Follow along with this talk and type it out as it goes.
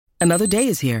Another day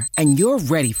is here, and you're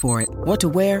ready for it. What to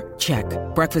wear? Check.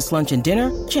 Breakfast, lunch, and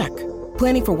dinner? Check.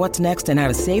 Planning for what's next and how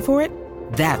to save for it?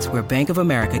 That's where Bank of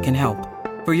America can help.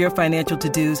 For your financial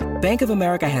to-dos, Bank of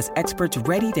America has experts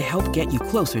ready to help get you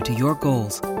closer to your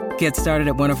goals. Get started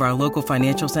at one of our local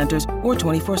financial centers or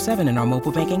 24/7 in our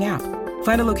mobile banking app.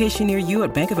 Find a location near you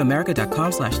at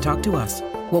bankofamerica.com/talktous.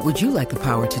 What would you like the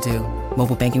power to do?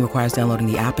 Mobile banking requires downloading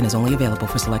the app and is only available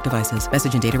for select devices.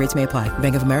 Message and data rates may apply.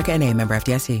 Bank of America N.A., member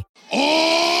FDIC.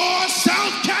 Oh,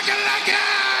 South Kakalaka!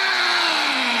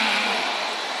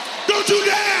 Don't you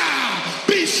dare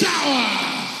be sour!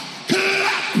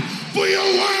 Clap for your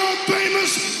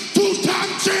world-famous two-time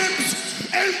champs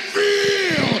and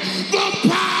feel the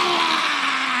power!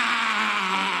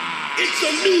 It's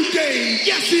a new day.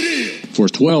 Yes, it is. For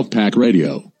 12-Pack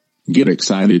Radio. Get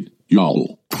excited,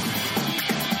 y'all.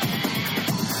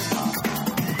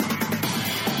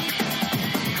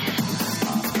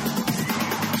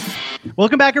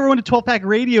 Welcome back, everyone, to 12-Pack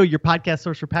Radio, your podcast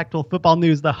source for Pac-12 football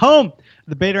news, the home of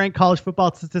the Beta Rank College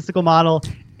Football Statistical Model.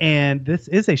 And this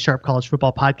is a Sharp College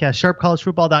Football podcast,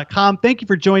 sharpcollegefootball.com. Thank you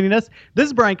for joining us. This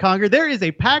is Brian Conger. There is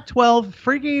a Pac-12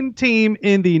 freaking team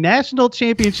in the national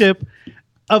championship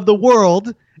of the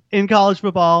world in college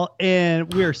football,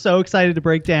 and we are so excited to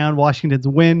break down Washington's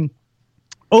win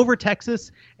over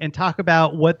Texas and talk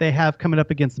about what they have coming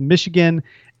up against Michigan.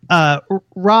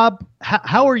 Rob,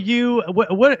 how are you?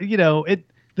 What you know?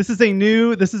 This is a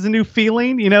new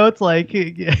feeling. You know, it's like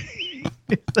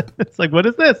it's like, what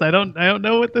is this? I don't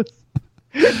know what this.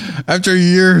 After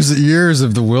years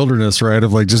of the wilderness, right,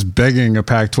 of like just begging a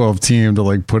Pac-12 team to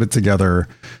like put it together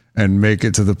and make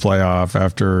it to the playoff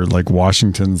after like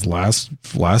Washington's last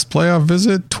playoff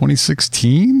visit,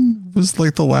 2016 was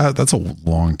like the last. That's a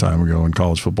long time ago in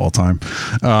college football time.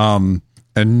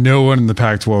 And no one in the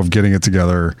Pac-12 getting it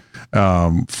together,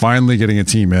 finally getting a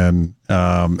team in.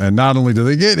 And not only do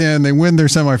they get in, they win their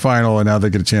semifinal, and now they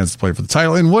get a chance to play for the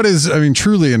title. And what is, I mean,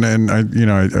 truly, and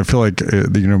I feel like,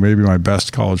 maybe my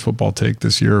best college football take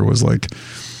this year was like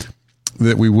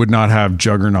that we would not have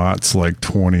juggernauts like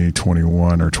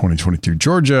 2021 or 2022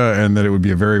 Georgia, and that it would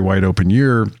be a very wide open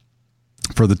year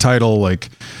for the title. Like,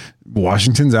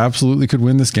 Washington's absolutely could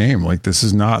win this game. Like, they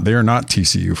are not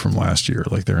TCU from last year.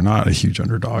 Like, they're not a huge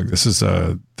underdog. This is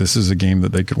a game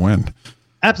that they could win.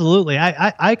 Absolutely.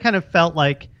 I kind of felt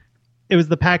like it was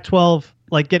the Pac-12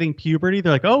 like getting puberty.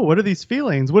 They're like, oh, what are these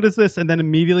feelings? What is this? And then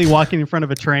immediately walking in front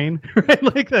of a train, right?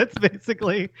 Like, that's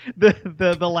basically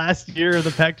the last year of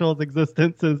the Pac-12's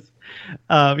existence is,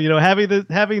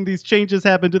 having these changes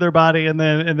happen to their body and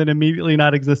then immediately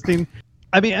not existing.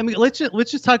 I mean, let's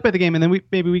just talk about the game, and then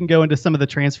maybe we can go into some of the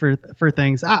transfer for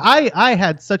things. I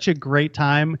had such a great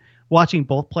time watching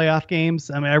both playoff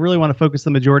games. I mean, I really want to focus the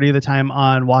majority of the time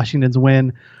on Washington's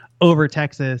win over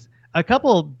Texas. A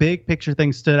couple big picture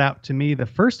things stood out to me. The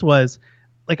first was,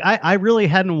 like, I really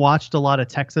hadn't watched a lot of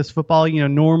Texas football. You know,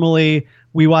 normally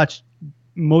we watch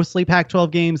mostly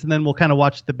Pac-12 games, and then we'll kind of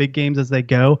watch the big games as they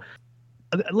go.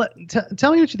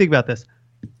 Tell me what you think about this.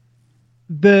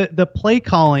 The play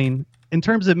calling, in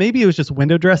terms of, maybe it was just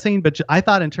window dressing, but I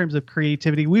thought in terms of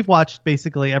creativity, we've watched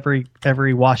basically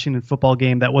every Washington football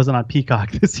game that wasn't on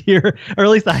Peacock this year, or at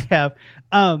least I have.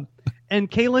 And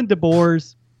Kalen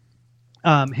DeBoer's,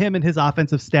 him and his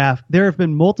offensive staff, there have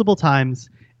been multiple times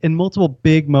in multiple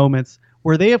big moments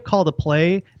where they have called a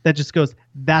play that just goes,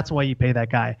 that's why you pay that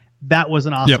guy. That was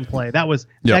an awesome play.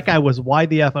 That guy was wide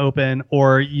the F open,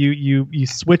 or you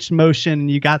switched motion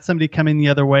and you got somebody coming the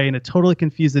other way, and it totally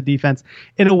confused the defense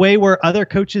in a way where other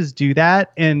coaches do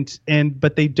that,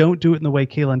 but they don't do it in the way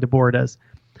Kalen DeBoer does.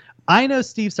 I know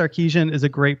Steve Sarkisian is a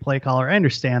great play caller. I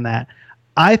understand that.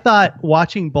 I thought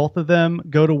watching both of them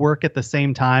go to work at the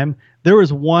same time, there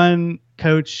was one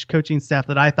coaching staff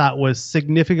that I thought was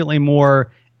significantly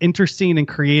more interesting and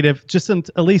creative, just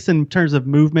at least in terms of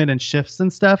movement and shifts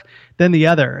and stuff, than the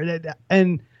other.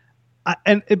 And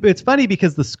it's funny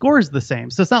because the score is the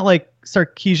same, so it's not like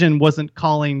Sarkisian wasn't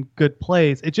calling good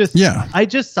plays. It just, I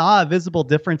just saw a visible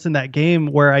difference in that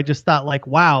game where I just thought, like,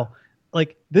 wow,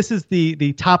 like, this is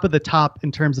the top of the top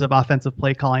in terms of offensive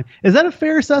play calling. Is that a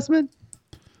fair assessment?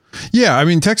 Yeah, I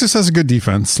mean, Texas has a good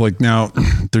defense. Like, now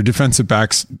their defensive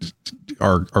backs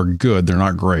are good. They're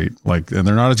not great. Like, and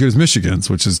they're not as good as Michigan's,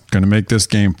 which is going to make this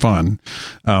game fun,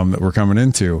 that we're coming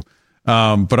into.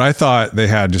 But I thought they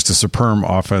had just a superb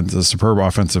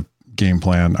offensive game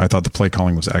plan. I thought the play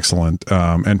calling was excellent.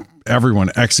 And everyone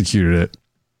executed it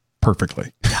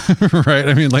perfectly. Right.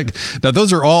 I mean, like, now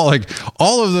those are all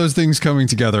of those things coming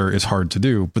together is hard to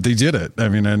do, but they did it. I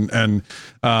mean, and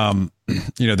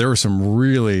there were some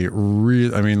really,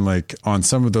 I mean, like, on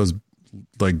some of those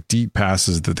like deep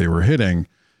passes that they were hitting,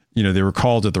 they were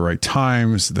called at the right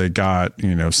times. They got,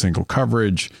 single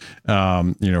coverage,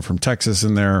 from Texas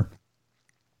in there.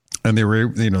 And they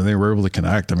were able to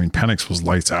connect. I mean, Penix was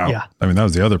lights out. Yeah. I mean, that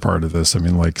was the other part of this. I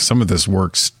mean, like some of this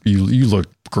works. You look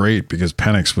great because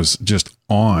Penix was just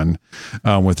on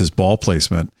with his ball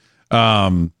placement.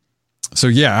 So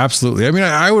yeah, absolutely. I mean,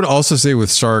 I would also say with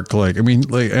Sark,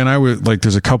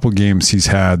 there's a couple games he's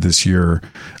had this year,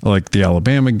 like the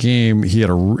Alabama game. He had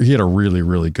a really,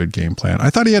 really good game plan. I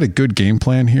thought he had a good game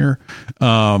plan here.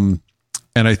 And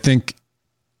I think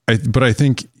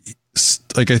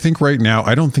right now,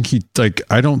 I don't think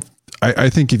I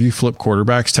think if you flip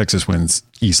quarterbacks, Texas wins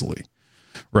easily.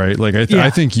 Right. Like I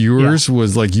think Ewers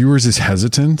is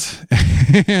hesitant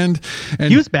and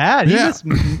he was bad. He missed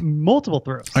multiple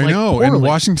throws. I know. Poorly. And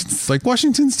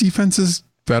Washington's defense is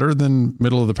better than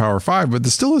middle of the Power Five, but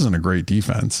this still isn't a great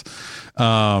defense.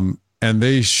 And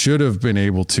they should have been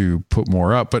able to put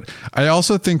more up. But I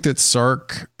also think that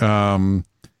Sark,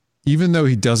 even though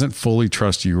he doesn't fully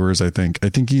trust Ewers, I think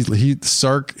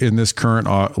Sark in this current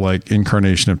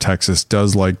incarnation of Texas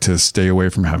does like to stay away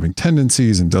from having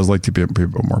tendencies and does like to be a bit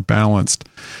more balanced.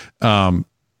 And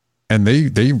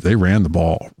they ran the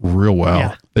ball real well.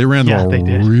 Yeah. They ran the ball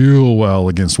real well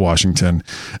against Washington.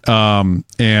 And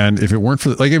if it weren't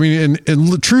for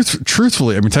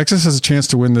truthfully, I mean, Texas has a chance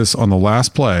to win this on the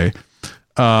last play.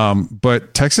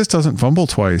 But Texas doesn't fumble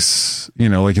twice,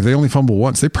 if they only fumble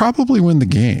once, they probably win the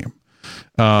game.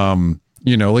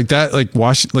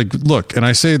 Look, and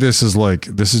I say this is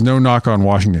no knock on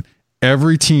Washington.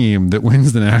 Every team that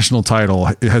wins the national title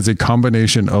has a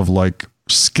combination of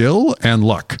skill and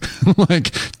luck.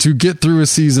 To get through a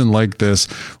season like this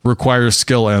requires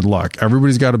skill and luck.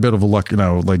 Everybody's got a bit of a luck,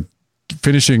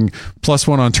 finishing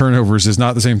 +1 on turnovers is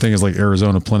not the same thing as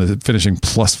Arizona finishing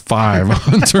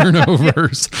 +5 on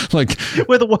turnovers.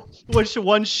 with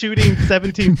one shooting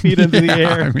 17 feet into the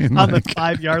air on the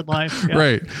 5-yard line. Yeah.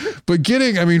 Right. But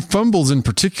fumbles in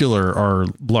particular are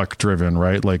luck driven,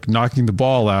 right? Knocking the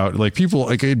ball out, people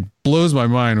it blows my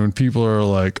mind when people are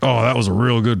like, oh, that was a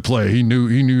real good play. He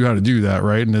knew how to do that.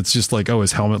 Right. And it's just oh,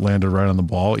 his helmet landed right on the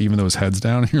ball, even though his head's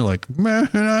down. And you're like, man,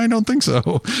 I don't think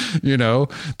so.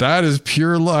 That is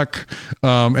pure luck.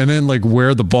 And then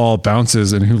where the ball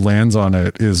bounces and who lands on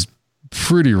it is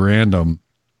pretty random.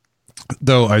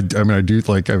 Though who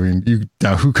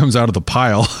comes out of the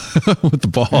pile with the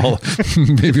ball,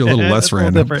 maybe a little less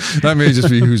random. That may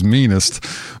just be who's meanest.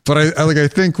 But I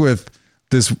think with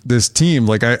this team,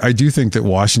 I do think that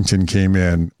Washington came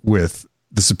in with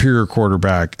the superior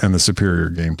quarterback and the superior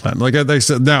game plan. Like I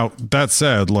said, now that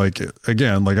said,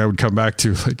 again, I would come back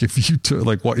to if you took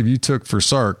what if you took for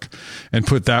Sark and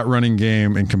put that running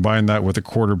game and combine that with a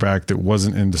quarterback that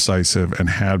wasn't indecisive and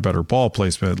had better ball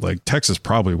placement, Texas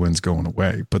probably wins going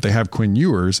away. But they have Quinn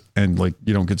Ewers, and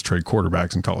you don't get to trade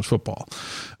quarterbacks in college football.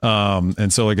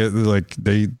 And so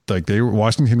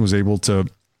Washington was able to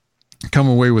come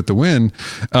away with the win.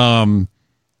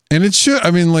 And it should,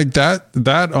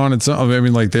 that on its own,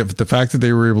 the fact that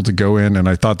they were able to go in, and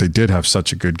I thought they did have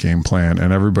such a good game plan,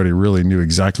 and everybody really knew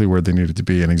exactly where they needed to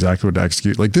be and exactly what to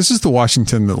execute. This is the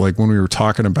Washington that when we were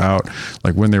talking about,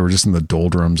 when they were just in the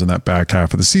doldrums in that back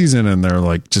half of the season, and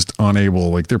they're just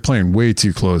unable, they're playing way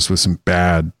too close with some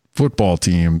bad football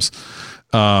teams.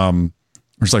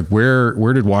 It's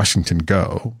where did Washington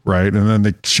go? Right. And then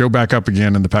they show back up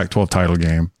again in the Pac-12 title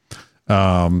game.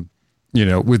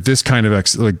 With this kind of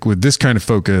with this kind of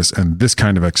focus and this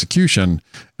kind of execution,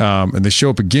 and they show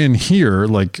up again here,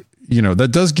 that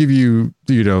does give you,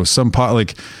 some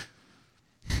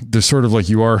the sort of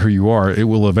you are who you are. It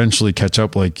will eventually catch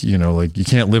up. You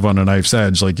can't live on a knife's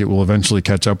edge. It will eventually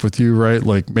catch up with you, right?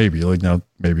 Maybe now,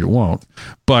 maybe it won't,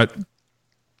 but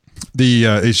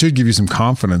it should give you some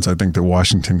confidence. I think that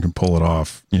Washington can pull it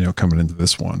off, coming into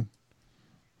this one.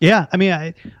 Yeah.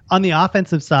 On the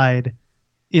offensive side,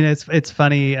 it's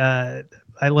funny. I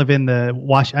live in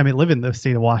the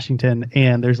state of Washington,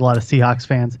 and there's a lot of Seahawks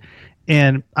fans,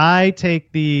 and I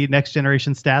take the next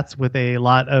generation stats with a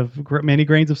lot of many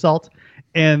grains of salt.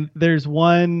 And there's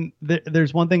one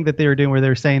thing that they were doing where they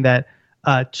were saying that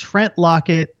Trent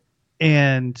Lockett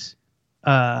and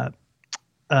the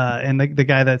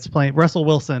guy that's playing Russell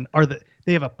Wilson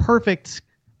they have a perfect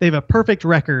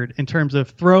record in terms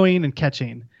of throwing and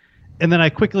catching. And then I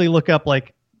quickly look up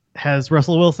has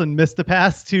Russell Wilson missed a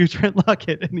pass to Trent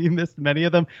Lockett, and he missed many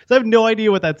of them. So I have no idea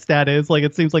what that stat is.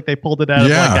 It seems like they pulled it out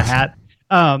of a hat.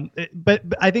 But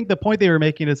I think the point they were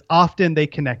making is often they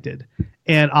connected,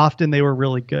 and often they were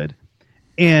really good.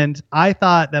 And I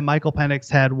thought that Michael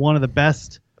Penix had one of the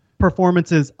best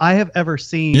performances I have ever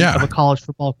seen of a college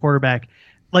football quarterback.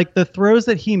 The throws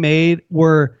that he made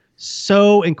were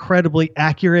so incredibly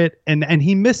accurate, and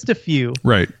he missed a few.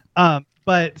 Right.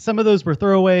 But some of those were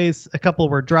throwaways. A couple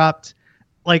were dropped.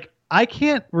 Like, I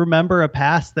can't remember a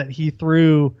pass that he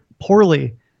threw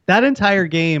poorly that entire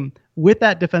game with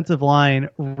that defensive line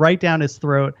right down his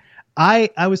throat. I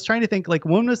was trying to think, like,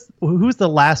 who's the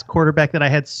last quarterback that I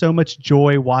had so much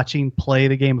joy watching play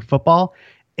the game of football?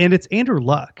 And it's Andrew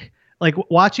Luck. Like,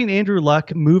 watching Andrew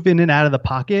Luck move in and out of the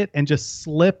pocket and just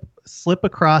slip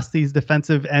across these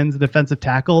defensive ends, defensive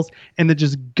tackles, and then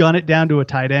just gun it down to a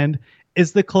tight end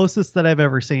is the closest that I've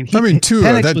ever seen.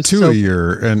 A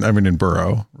year, and I mean in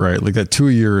Burrow, right? Like that 2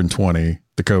 a year in 20,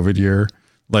 the COVID year,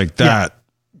 like that. Yeah.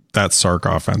 That Sark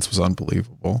offense was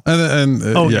unbelievable, and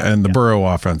the Burrow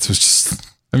offense was just.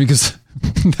 I mean, because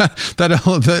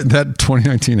that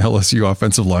 2019 LSU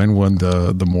offensive line won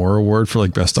the Moore Award for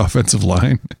like best offensive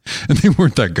line, and they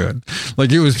weren't that good.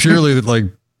 Like, it was purely that like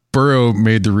Burrow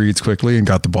made the reads quickly and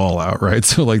got the ball out, right?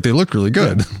 So like they looked really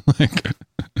good. Like,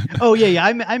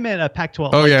 I meant a Pac-12.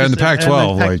 Oh yeah, in the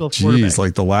Pac-12, like, geez,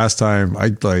 like the last time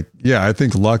I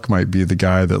think Luck might be the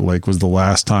guy that like was the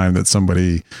last time that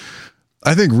somebody,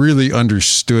 I think, really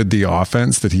understood the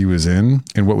offense that he was in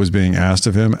and what was being asked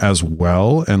of him as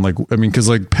well. And like, I mean, because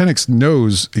like Penix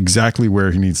knows exactly where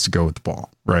he needs to go with the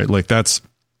ball, right? Like, that's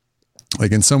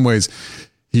like, in some ways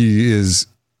he's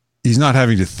not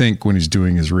having to think when he's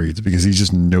doing his reads because he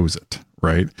just knows it,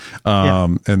 right?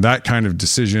 And that kind of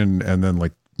decision, and then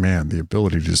like, man, the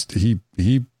ability to just he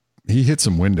hit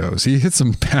some windows. He hit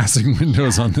some passing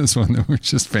windows on this one that were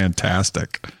just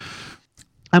fantastic.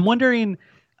 I'm wondering.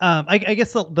 I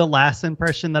guess the last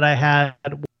impression that I had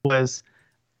was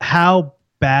how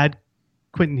bad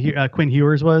Quinn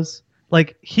Ewers was.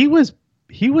 Like, he was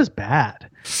bad.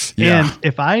 Yeah. And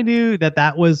if I knew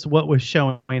that was what was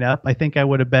showing up, I think I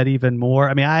would have bet even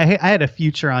more. I mean, I had a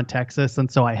future on Texas,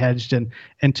 and so I hedged and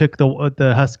took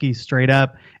the Huskies straight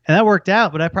up, and that worked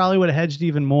out. But I probably would have hedged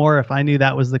even more if I knew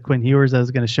that was the Quinn Ewers that was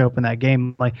going to show up in that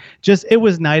game. Like, just, it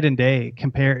was night and day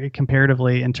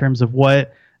comparatively in terms of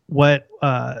what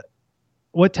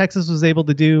Texas was able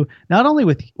to do, not only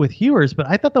with Ewers, but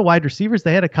I thought the wide receivers,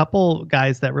 they had a couple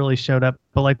guys that really showed up.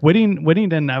 But like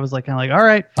Whittington, I was like, kind of like, all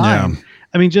right, fine. Yeah.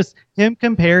 I mean, just him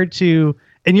compared to,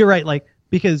 and you're right, like,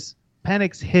 because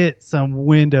Penix hit some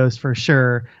windows for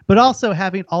sure, but also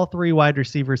having all three wide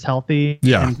receivers healthy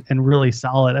and really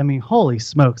solid. I mean, holy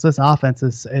smokes, this offense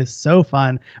is so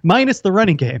fun, minus the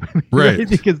running game, right?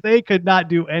 Because they could not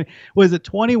do any. Was it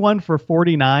 21 for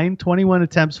 49, 21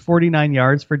 attempts, 49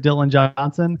 yards for Dylan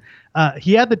Johnson?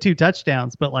 He had the 2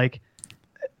 touchdowns, but like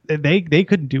they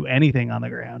couldn't do anything on the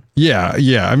ground. Yeah.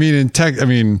 I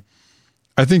mean,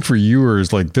 I think for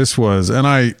Ewers, like, this was, and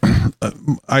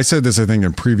I said this, I think,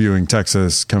 in previewing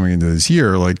Texas coming into this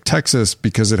year, like, Texas,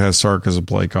 because it has Sark as a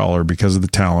play caller, because of the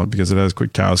talent, because it has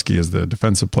Kwiatkowski as the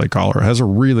defensive play caller, has a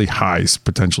really high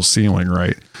potential ceiling,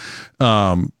 right?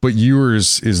 But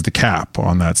Ewers is the cap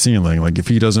on that ceiling. Like, if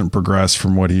he doesn't progress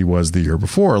from what he was the year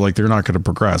before, like, they're not going to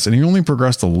progress. And he only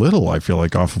progressed a little, I feel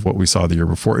like, off of what we saw the year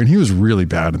before. And he was really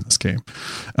bad in this game.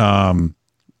 And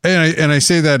I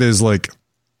say that is like,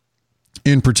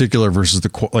 in particular versus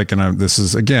this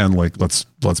is again, like, let's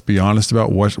be honest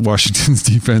about what Washington's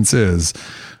defense is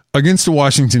against a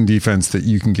Washington defense that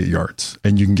you can get yards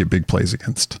and you can get big plays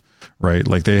against, right?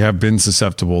 Like, they have been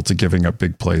susceptible to giving up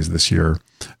big plays this year.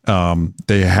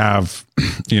 They have,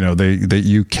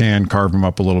 you can carve them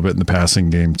up a little bit in the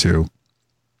passing game too.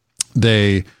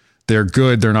 They're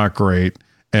good. They're not great.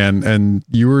 And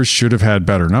Ewers should have had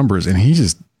better numbers, and he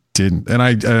just didn't. And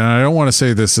I don't want to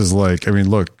say this is like, I mean,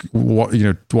 look,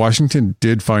 Washington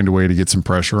did find a way to get some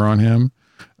pressure on him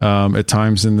at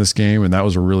times in this game, and that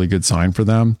was a really good sign for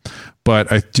them. But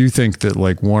I do think that,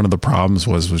 like, one of the problems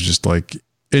was just like,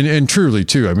 and truly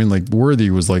too, I mean, like, Worthy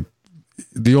was like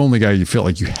the only guy you felt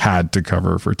like you had to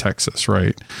cover for Texas,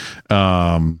 right?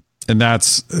 And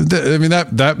that's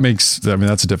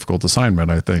a difficult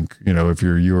assignment, I think, if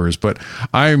you're Ewers, but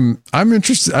I'm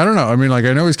interested. I don't know. I mean, like,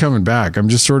 I know he's coming back. I'm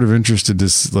just sort of interested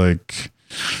to, like,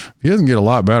 he doesn't get a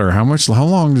lot better. How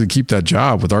long does he keep that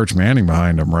job with Arch Manning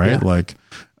behind him? Right. Yeah. Like,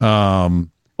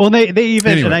 well, they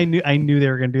even, anyway. And I knew they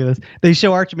were going to do this. They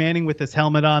show Arch Manning with his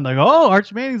helmet on. Like, oh,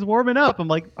 Arch Manning's warming up. I'm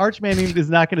like, Arch Manning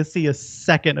is not going to see a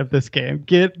second of this game.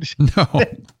 No.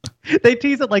 They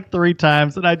tease it like 3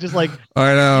 times, and I just, like,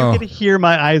 I know, you can hear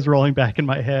my eyes rolling back in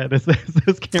my head as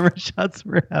those camera shots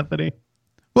were happening.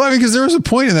 Well, I mean, because there was a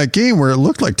point in that game where it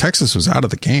looked like Texas was out of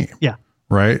the game. Yeah.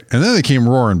 Right. And then they came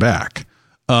roaring back.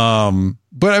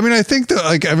 But I mean, I think that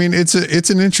like, I mean, it is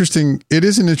an interesting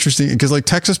because like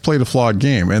Texas played a flawed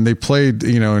game and they played,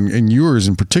 and Ewers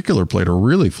in particular played a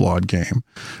really flawed game.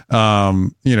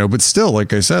 But still,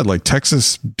 like I said, like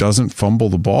Texas doesn't fumble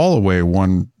the ball away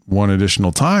one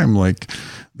additional time. Like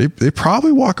they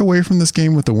probably walk away from this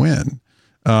game with a win.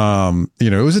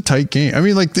 It was a tight game. I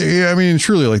mean,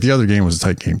 truly like the other game was a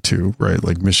tight game too, right?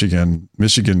 Like Michigan,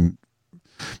 speaking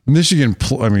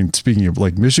of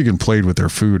like Michigan played with their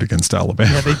food against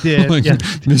Alabama. Yeah, they did. Like yeah.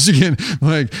 Michigan,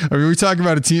 we talk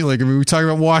about a team, we talk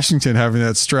about Washington having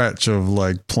that stretch of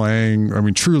like playing. I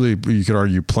mean, truly you could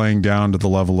argue playing down to the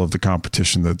level of the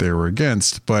competition that they were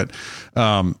against, but,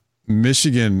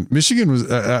 Michigan was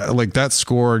like that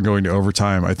score and going to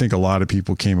overtime. I think a lot of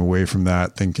people came away from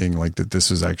that thinking like that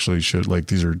this is actually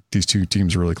these two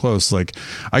teams are really close. Like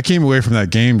I came away from that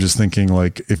game just thinking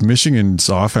like if Michigan's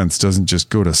offense doesn't just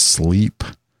go to sleep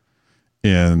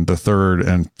in the third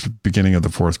and beginning of the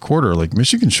fourth quarter, like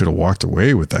Michigan should have walked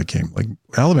away with that game. Like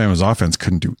Alabama's offense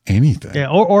couldn't do anything. Yeah.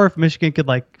 Or if Michigan could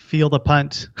like field a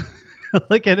punt.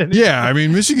 I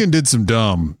mean, Michigan did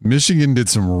some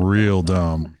real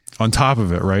dumb on top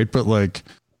of it, right? But like,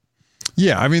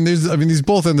 yeah, I mean, these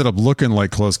both ended up looking like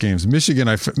close games. Michigan,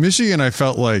 I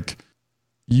felt like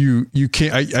you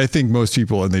can't. I think most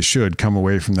people, and they should, come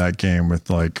away from that game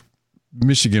with like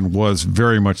Michigan was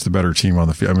very much the better team on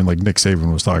the field. I mean, like Nick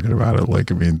Saban was talking about it.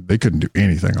 Like, I mean, they couldn't do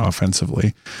anything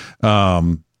offensively,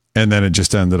 and then it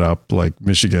just ended up like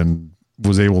Michigan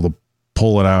was able to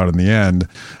pull it out in the end.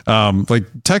 Like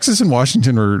Texas and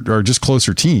Washington are just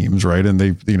closer teams, right? And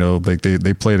they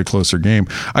played a closer game.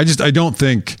 I don't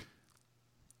think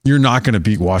you're not going to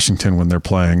beat Washington when they're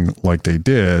playing like they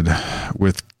did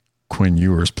with Quinn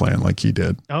Ewers playing like he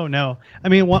did. Oh no. I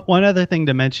mean, one other thing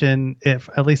to mention, if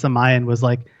at least on my end, was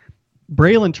like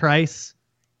Braylon Trice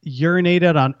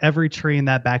urinated on every tree in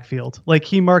that backfield. Like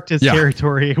he marked his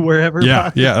territory wherever.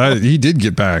 He did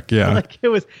get back. Yeah. Like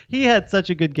he had such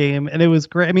a good game and it was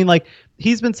great. I mean, like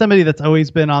he's been somebody that's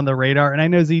always been on the radar, and I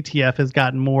know ZTF has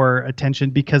gotten more attention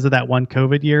because of that one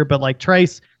COVID year, but like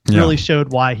Trice really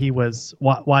showed why he's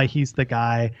the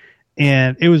guy.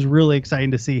 And it was really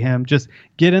exciting to see him just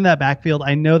get in that backfield.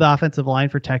 I know the offensive line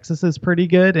for Texas is pretty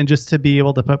good, and just to be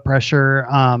able to put pressure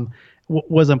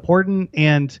was important.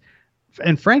 And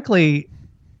frankly,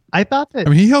 I thought that, I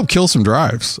mean, he helped kill some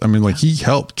drives. I mean, like he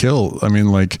helped kill, I mean,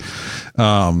 like,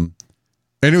 and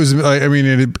it was, I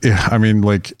mean,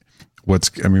 like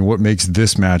what makes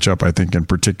this matchup, I think in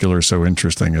particular, so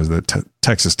interesting is that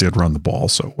Texas did run the ball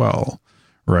so well.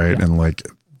 Right. Yeah. And like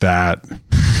that,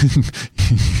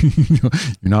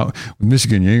 you're not with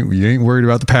Michigan. You ain't worried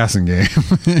about the passing game,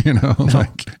 No.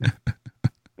 Like,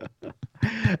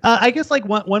 I guess like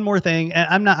one more thing.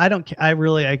 I don't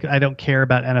care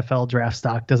about NFL draft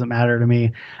stock. Doesn't matter to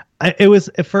me. It was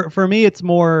for me. It's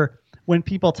more when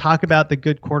people talk about the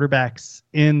good quarterbacks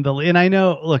in the, and I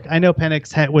know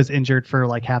Penix was injured for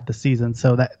like half the season.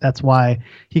 So that's why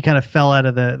he kind of fell out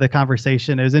of the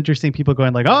conversation. It was interesting. People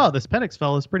going like, oh, this Penix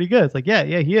fellow is pretty good. It's like, yeah,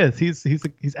 he is. He's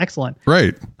excellent.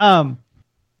 Right.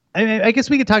 I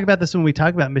guess we could talk about this when we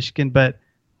talk about Michigan, but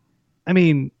I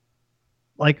mean,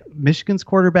 like Michigan's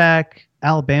quarterback,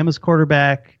 Alabama's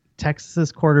quarterback,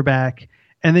 Texas's quarterback.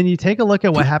 And then you take a look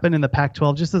at what happened in the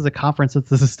Pac-12, just as a conference, since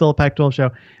this is still a Pac-12 show,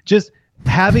 just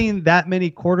having that many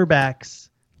quarterbacks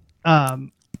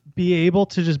be able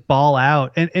to just ball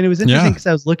out. And it was interesting because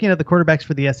I was looking at the quarterbacks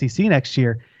for the SEC next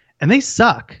year, and they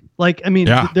suck. Like, I mean,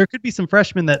 there could be some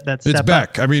freshmen that step it's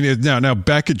Beck. Up. I mean, now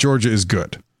Beck at Georgia is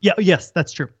good. Yeah. Yes,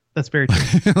 that's true. That's very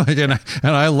true.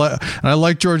 I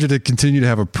like Georgia to continue to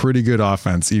have a pretty good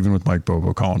offense, even with Mike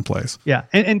Bobo calling plays. Yeah,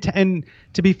 and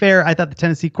to be fair, I thought the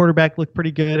Tennessee quarterback looked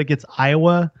pretty good against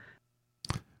Iowa.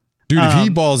 Dude, if he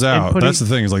balls out, that's the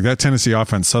thing, is like that Tennessee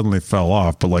offense suddenly fell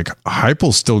off, but like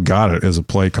Heupel still got it as a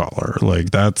play caller.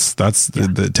 Like that's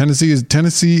the Tennessee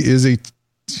is a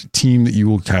team that you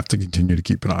will have to continue to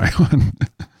keep an eye on.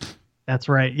 That's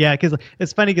right. Yeah, because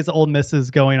it's funny because Ole Miss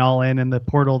is going all in the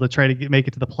portal to try to make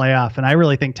it to the playoff, and I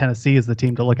really think Tennessee is the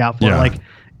team to look out for. Yeah. Like,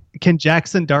 can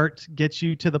Jackson Dart get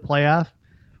you to the playoff?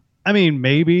 I mean,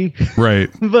 maybe. Right.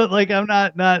 But like, I'm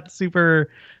not super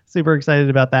excited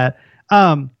about that.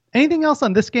 Anything else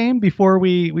on this game before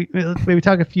we maybe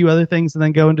talk a few other things and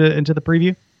then go into the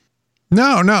preview? No.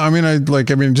 I mean,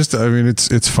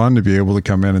 it's fun to be able to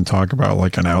come in and talk about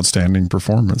like an outstanding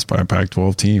performance by a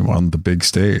Pac-12 team on the big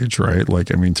stage, right?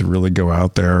 Like, I mean, to really go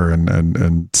out there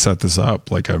and set this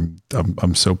up. Like,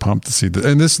 I'm so pumped to see that.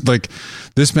 And this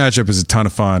matchup is a ton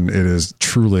of fun. It is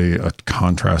truly a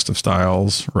contrast of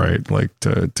styles, right? Like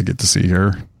to get to see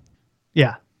here.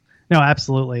 Yeah, no,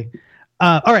 absolutely.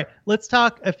 All right, let's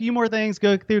talk a few more things,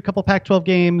 go through a couple Pac-12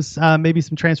 games, maybe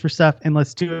some transfer stuff, and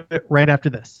let's do it right after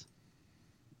this.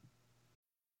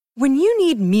 When you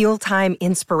need mealtime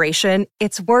inspiration,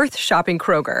 it's worth shopping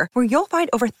Kroger, where you'll find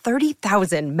over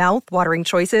 30,000 mouth-watering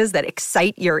choices that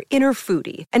excite your inner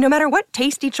foodie. And no matter what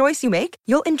tasty choice you make,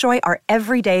 you'll enjoy our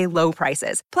everyday low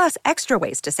prices, plus extra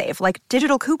ways to save, like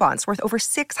digital coupons worth over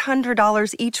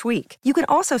 $600 each week. You can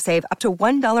also save up to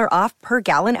 $1 off per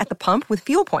gallon at the pump with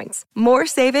fuel points. More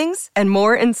savings and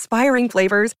more inspiring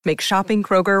flavors make shopping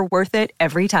Kroger worth it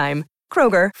every time.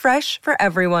 Kroger, fresh for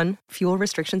everyone. Fuel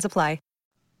restrictions apply.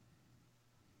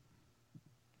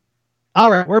 All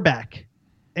right, we're back.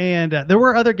 And there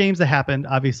were other games that happened,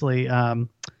 obviously.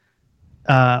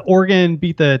 Oregon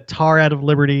beat the tar out of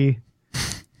Liberty.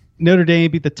 Notre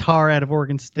Dame beat the tar out of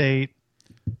Oregon State.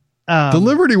 The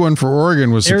Liberty one for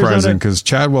Oregon was surprising because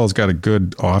Chadwell's got a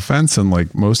good offense, and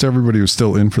like most everybody was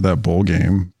still in for that bowl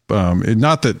game.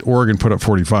 Not that Oregon put up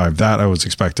 45. That I was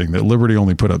expecting. That Liberty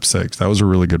only put up 6. That was a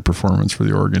really good performance for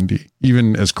the Oregon D,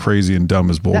 even as crazy and dumb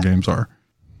as bowl games are.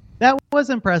 That was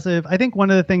impressive. I think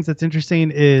one of the things that's interesting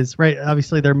is, right,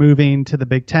 obviously they're moving to the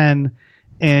Big Ten,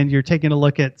 and you're taking a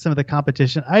look at some of the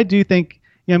competition. I do think,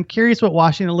 I'm curious what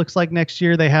Washington looks like next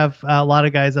year. They have a lot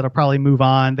of guys that'll probably move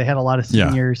on. They had a lot of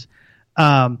seniors.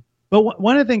 Yeah. But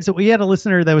one of the things that we had a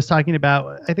listener that was talking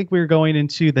about, I think we were going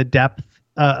into the depth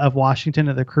of Washington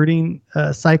of the recruiting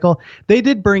cycle. They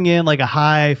did bring in like a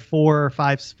high 4 or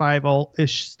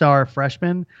 5-ish star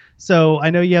freshman. So I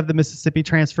know you have the Mississippi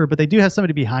transfer, but they do have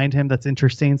somebody behind him that's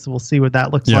interesting. So we'll see what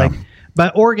that looks like.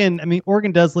 But Oregon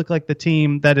does look like the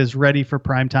team that is ready for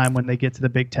prime time when they get to the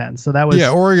Big Ten. So that was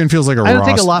Oregon feels like a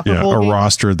a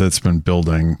roster that's been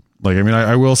building. Like, I mean,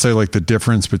 I will say like the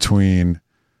difference between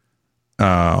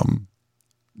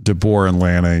DeBoer and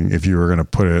Lanning, if you were going to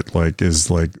put it like,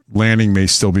 is like Lanning may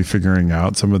still be figuring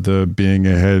out some of the being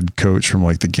a head coach from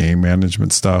like the game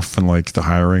management stuff and like the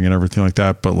hiring and everything like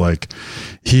that. But like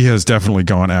he has definitely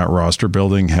gone at roster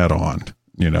building head on,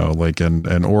 like,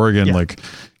 and Oregon, like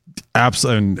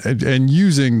and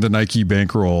using the Nike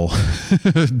bankroll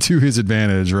to his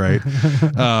advantage. Right.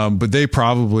 But they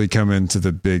probably come into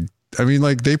the Big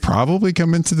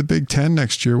Ten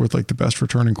next year with like the best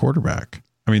returning quarterback.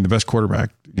 I mean, the best quarterback,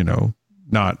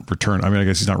 not return. I mean, I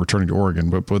guess he's not returning to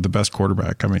Oregon, but the best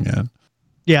quarterback coming in.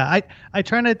 Yeah, I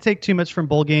try not to take too much from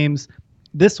bowl games.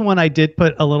 This one I did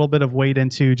put a little bit of weight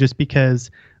into just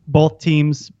because both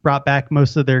teams brought back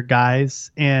most of their guys.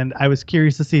 And I was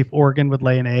curious to see if Oregon would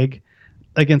lay an egg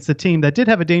against a team that did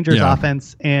have a dangerous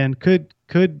offense and could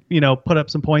put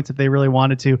up some points if they really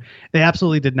wanted to. They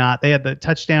absolutely did not. They had the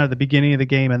touchdown at the beginning of the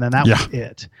game, and then that was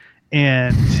it.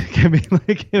 And I mean,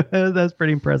 like, that's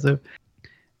pretty impressive.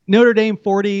 Notre Dame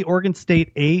 40, Oregon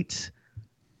State 8.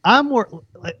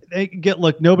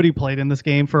 Nobody played in this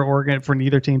game for Oregon, for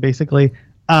neither team, basically.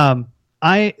 And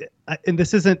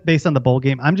this isn't based on the bowl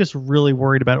game. I'm just really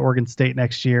worried about Oregon State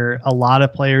next year. A lot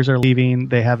of players are leaving.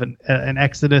 They have an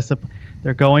exodus.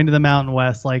 They're going to the Mountain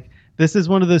West. Like, this is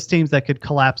one of those teams that could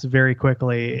collapse very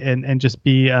quickly and just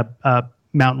be a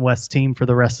Mountain West team for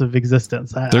the rest of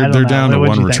existence. They're down to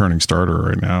one returning starter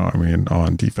right now. I mean,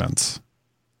 on defense.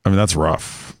 I mean, that's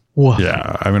rough. Whoa.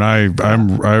 Yeah. I mean,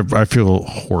 I feel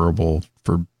horrible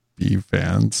for Beav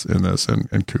fans in this and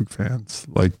Coug fans.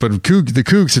 Like, but the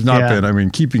Cougs have not been. I mean,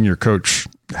 keeping your coach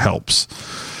helps.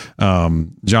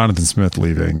 Jonathan Smith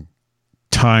leaving,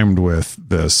 timed with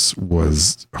this,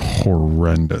 was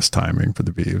horrendous timing for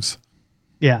the Beavs.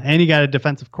 Yeah, and you got a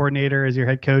defensive coordinator as your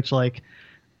head coach. Like,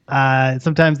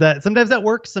 sometimes that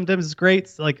works. Sometimes it's great.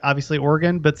 It's like obviously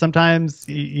Oregon, but sometimes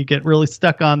you get really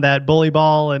stuck on that bully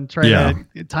ball and try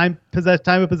to time of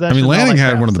possession. I mean, Lanning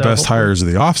had one of the best hires of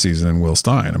the offseason in Will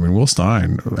Stein. I mean, Will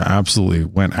Stein absolutely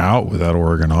went out with that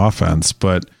Oregon offense,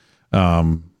 but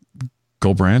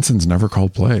Goldbranson's never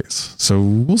called plays. So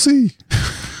we'll see.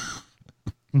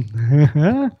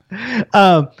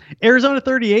 Arizona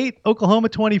 38, Oklahoma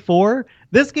 24.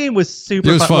 This game was super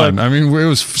fun. It was fun. I mean, it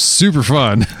was super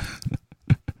fun.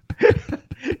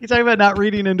 You're talking about not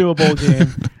reading into a bowl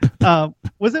game.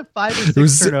 Was it 5 or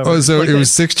 6 turnovers? It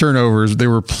was 6 turnovers. They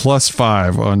were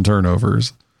 +5 on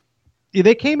turnovers. Yeah,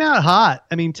 they came out hot.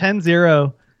 I mean,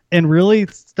 10-0 and really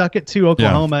stuck it to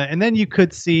Oklahoma. Yeah. And then you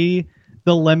could see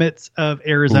the limits of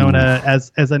Arizona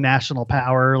as a national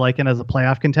power, like, and as a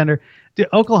playoff contender. Dude,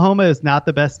 Oklahoma is not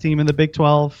the best team in the Big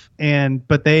 12,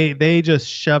 but they just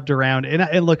shoved around.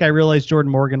 And look, I realized Jordan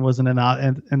Morgan wasn't in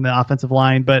the offensive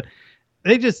line, but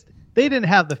they didn't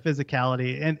have the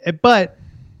physicality. But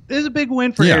there's a big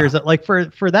win for Arizona. Like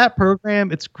for that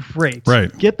program, it's great.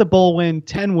 Right. Get the bowl win,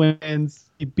 10 wins.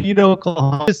 You beat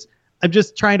Oklahoma. Just I'm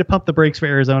just trying to pump the brakes for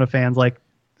Arizona fans. Like,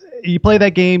 you play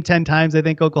that game 10 times, I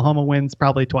think Oklahoma wins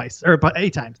probably twice, or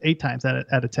 8 times out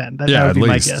of 10. That would be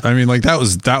my guess. I mean, like that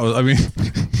was, I mean,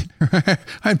 I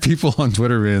had people on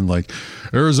Twitter being like,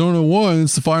 Arizona won,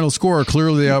 it's the final score.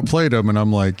 Clearly they outplayed them. And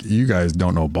I'm like, you guys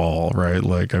don't know ball, right?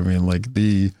 Like, I mean, like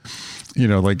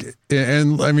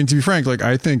and I mean, to be frank, like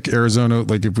I think Arizona,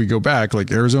 like if we go back, like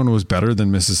Arizona was better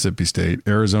than Mississippi State.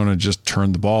 Arizona just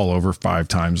turned the ball over 5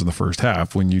 times in the first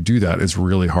half. When you do that, it's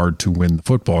really hard to win the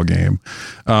football game.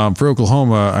 For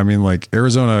Oklahoma, I mean, like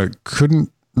Arizona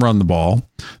couldn't run the ball.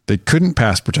 They couldn't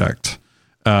pass protect.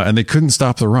 And they couldn't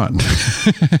stop the run.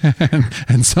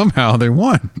 and somehow they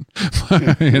won.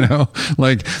 You know,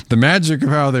 like the magic of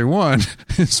how they won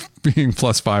is being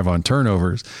 +5 on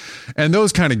turnovers. And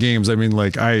those kind of games, I mean,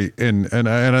 like and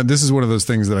this is one of those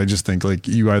things that I just think like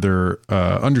you either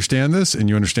understand this and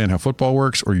you understand how football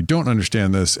works, or you don't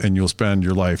understand this and you'll spend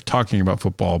your life talking about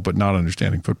football but not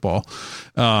understanding football.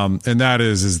 And that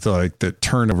is like the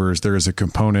turnovers. There is a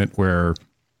component where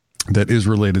that is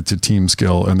related to team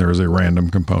skill, and there is a random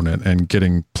component, and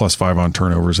getting +5 on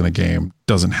turnovers in a game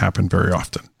doesn't happen very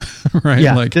often. Right.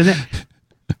 Yeah. Like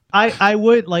I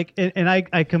would like, and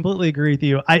I completely agree with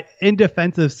you. In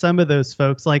defense of some of those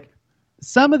folks, like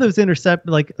some of those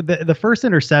like the first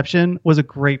interception was a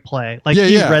great play. Like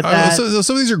read that. So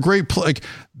some of these are great, like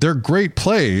they're great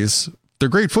plays. They're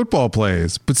great football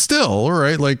plays, but still,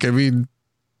 right. Like, I mean,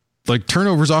 like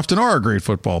turnovers often are great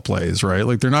football plays, right?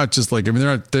 Like they're not just like, I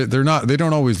mean, they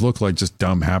don't always look like just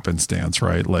dumb happenstance,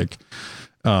 right? Like,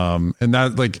 and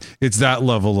that like, it's that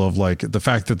level of like the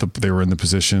fact that they were in the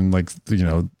position, like, you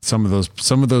know, some of those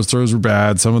throws were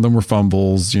bad. Some of them were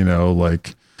fumbles, you know,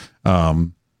 like,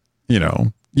 you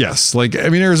know, yes. Like, I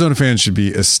mean, Arizona fans should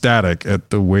be ecstatic at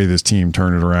the way this team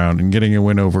turned it around and getting a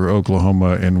win over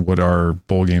Oklahoma in what our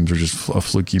bowl games are just a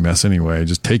fluky mess anyway.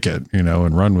 Just take it, you know,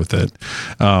 and run with it.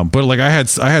 But like I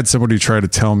had somebody try to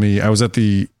tell me, I was at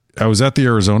the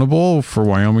Arizona Bowl for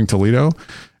Wyoming Toledo.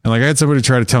 And like I had somebody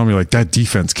try to tell me like that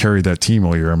defense carried that team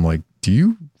all year. I'm like,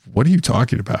 what are you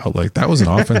talking about? Like that was an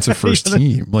offensive first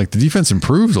team. Like the defense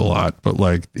improved a lot, but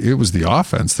like it was the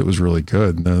offense that was really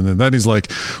good. And then he's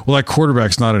like, well, that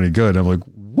quarterback's not any good. I'm like,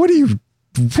 what are you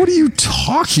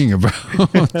talking about?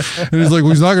 And he's like, well,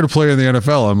 he's not going to play in the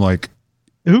NFL. I'm like,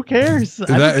 who cares?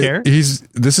 I don't care.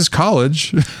 This is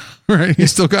college, right?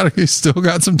 He's still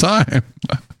got some time.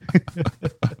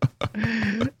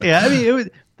 Yeah. I mean, it was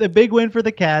the big win for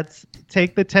the Cats.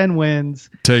 Take the 10 wins.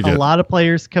 Take a it. lot of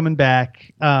players coming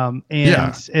back. And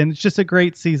it's just a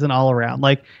great season all around.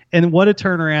 Like, and what a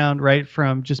turnaround, right?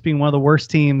 From just being one of the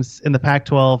worst teams in the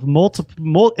Pac-12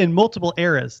 in multiple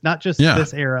eras, not just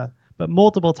this era, but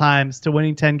multiple times, to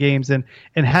winning 10 games and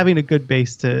having a good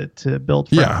base to build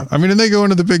from. Yeah. I mean, and they go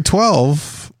into the Big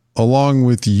 12 along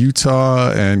with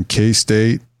Utah and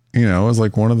K-State, you know, as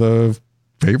like one of the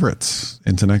favorites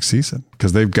into next season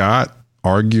because they've got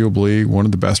arguably one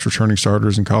of the best returning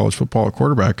starters in college football at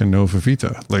quarterback in Noah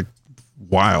Fifita. Like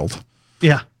wild.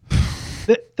 Yeah.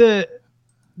 The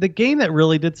game that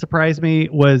really did surprise me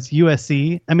was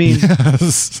USC. I mean,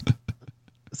 yes.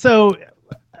 So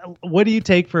what do you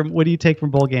take from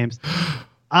bowl games?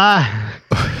 I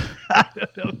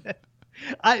don't know.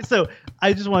 So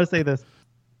I just want to say this.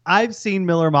 I've seen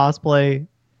Miller Moss play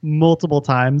multiple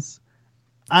times.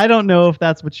 I don't know if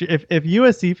that's what if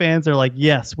USC fans are like,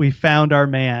 yes, we found our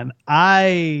man.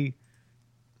 I'm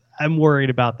worried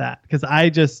about that because I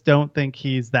just don't think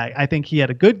he's that. I think he had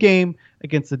a good game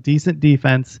against a decent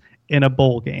defense in a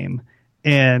bowl game.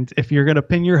 And if you're going to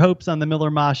pin your hopes on the Miller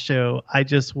Moss show, I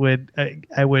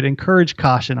would encourage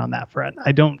caution on that front.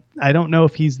 I don't know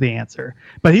if he's the answer,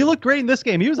 but he looked great in this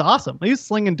game. He was awesome. He was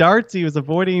slinging darts. He was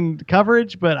avoiding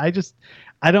coverage, but I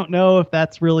don't know if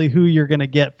that's really who you're going to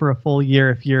get for a full year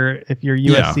if you're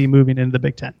USC moving into the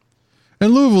Big Ten.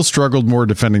 And Louisville struggled more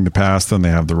defending the pass than they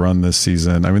have the run this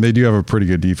season. I mean, they do have a pretty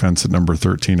good defense at number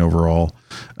 13 overall,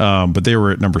 but they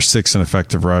were at number 6 in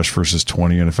effective rush versus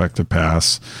 20 in effective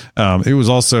pass. It was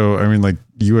also, I mean, like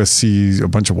USC, a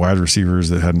bunch of wide receivers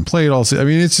that hadn't played all season. I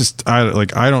mean, it's just,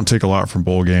 I don't take a lot from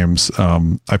bowl games.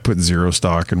 I put zero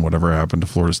stock in whatever happened to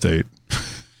Florida State.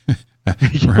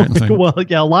 Right, like, well,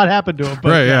 yeah, a lot happened to him.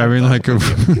 But right, yeah, I mean, like,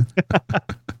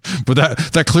 but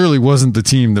that clearly wasn't the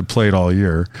team that played all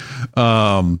year,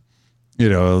 you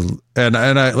know. And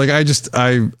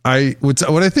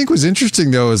what I think was interesting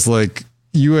though is like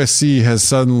USC has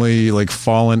suddenly like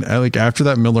fallen, like after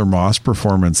that Miller Moss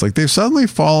performance, like they've suddenly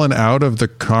fallen out of the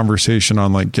conversation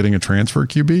on like getting a transfer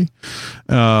QB.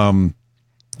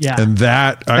 Yeah. And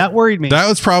that worried me. That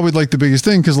was probably like the biggest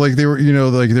thing. Cause like they were,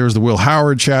 like there was the Will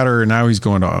Howard chatter and now he's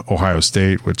going to Ohio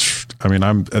State, which I mean,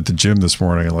 I'm at the gym this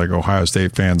morning and like Ohio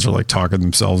State fans are like talking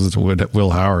themselves into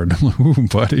Will Howard. I'm like, ooh,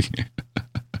 buddy,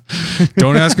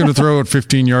 don't ask him to throw it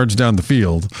 15 yards down the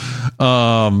field.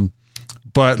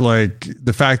 But like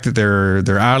the fact that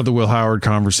they're out of the Will Howard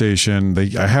conversation,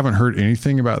 I haven't heard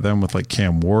anything about them with like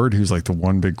Cam Ward, who's like the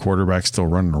one big quarterback still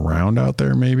running around out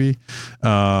there. Maybe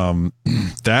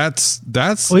that's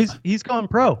well, he's going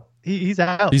pro. He's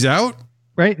out. He's out,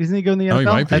 right? Isn't he going to the NFL? He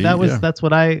might be, That's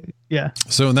what I.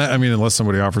 So in that, I mean, unless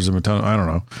somebody offers him a ton, I don't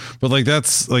know. But like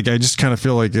that's like I just kind of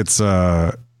feel like it's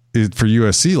for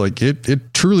USC, like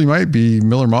it truly might be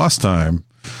Miller Moss time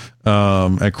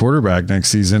at quarterback next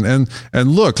season. And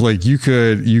look, like you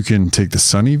can take the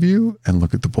sunny view and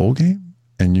look at the bowl game,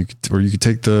 and you could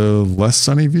take the less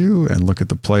sunny view and look at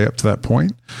the play up to that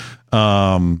point.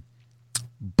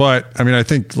 But I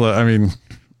mean,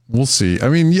 we'll see. I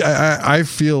mean, I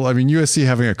feel USC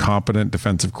having a competent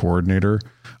defensive coordinator,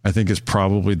 I think is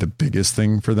probably the biggest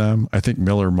thing for them. I think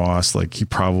Miller Moss, like he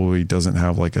probably doesn't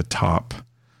have like a top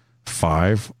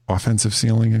 5 offensive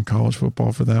ceiling in college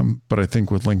football for them. But I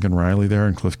think with Lincoln Riley there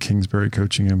and Cliff Kingsbury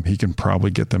coaching him, he can probably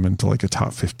get them into like a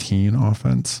top 15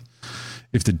 offense.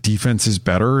 If the defense is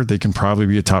better, they can probably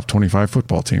be a top 25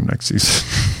 football team next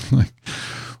season.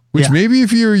 Maybe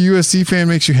if you're a USC fan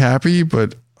makes you happy,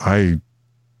 but I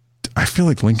feel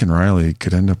like Lincoln Riley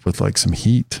could end up with like some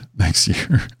heat next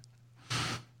year.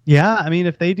 Yeah, I mean,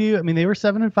 if they do, I mean, they were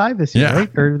 7-5 this year,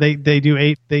 right? Or they do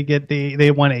 8.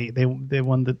 They won 8. They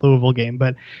won the Louisville game,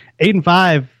 but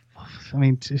 8-5. I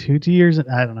mean, 2 years.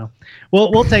 I don't know.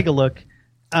 We'll take a look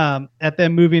at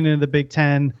them moving into the Big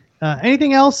Ten.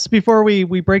 Anything else before we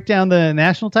break down the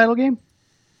national title game?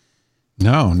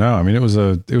 No. I mean, it was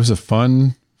a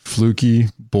fun, fluky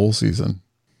bowl season.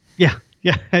 Yeah,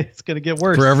 it's gonna get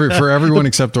worse for everyone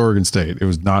except Oregon State. It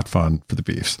was not fun for the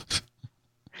Beefs.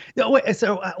 No, wait,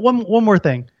 so one more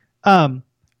thing. And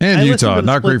Utah,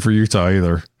 not great for Utah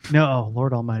either. No,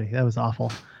 Lord Almighty, that was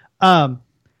awful. I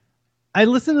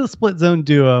listened to the Split Zone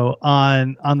Duo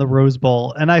on the Rose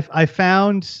Bowl, and I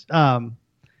found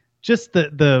just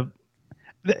the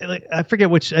I forget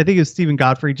which. I think it was Stephen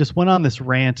Godfrey just went on this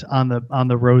rant on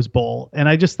the Rose Bowl, and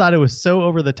I just thought it was so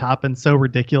over the top and so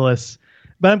ridiculous.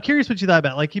 But I'm curious what you thought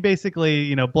about it. Like he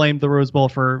basically, blamed the Rose Bowl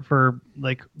for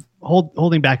like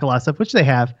holding back a lot of stuff, which they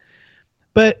have.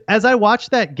 But as I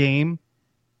watched that game,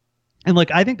 and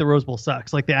like I think the Rose Bowl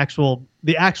sucks. Like the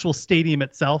actual stadium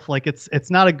itself, like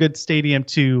it's not a good stadium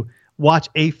to watch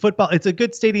a football. It's a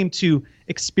good stadium to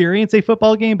experience a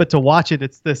football game, but to watch it,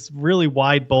 it's this really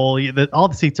wide bowl. All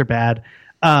the seats are bad.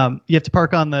 You have to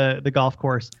park on the golf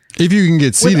course. If you can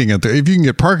get seating if you can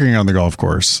get parking on the golf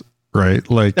course. Right.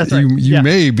 Like that's right. You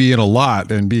may be in a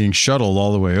lot and being shuttled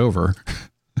all the way over.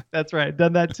 That's right.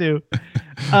 Done that too.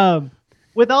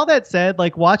 With all that said,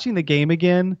 like watching the game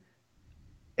again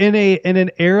in an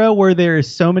era where there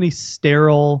is so many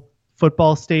sterile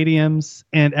football stadiums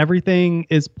and everything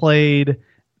is played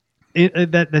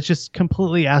that's just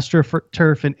completely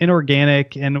astroturf and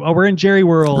inorganic. And we're in Jerry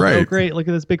World. Right. Oh, great. Look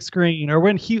at this big screen. Or we're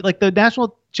in like the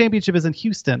national championship is in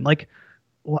Houston. Like,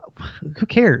 who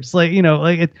cares? Like,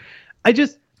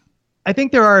 I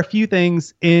think there are a few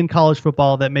things in college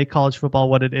football that make college football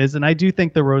what it is. And I do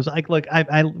think the Rose, I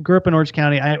grew up in Orange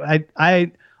County.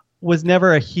 I was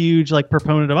never a huge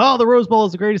proponent of, the Rose Bowl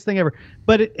is the greatest thing ever,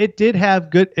 but it did have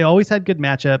it always had good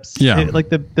matchups. Yeah.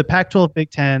 The Pac-12 Big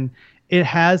Ten, it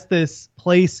has this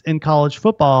place in college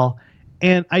football.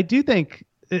 And I do think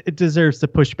it deserves to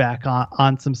push back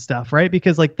on some stuff, right?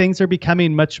 Because things are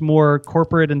becoming much more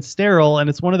corporate and sterile, and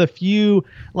it's one of the few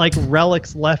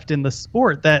relics left in the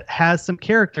sport that has some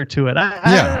character to it.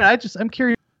 I'm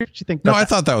curious what you think. No, I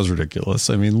thought that was ridiculous.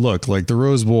 I mean, look, the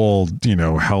Rose Bowl,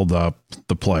 held up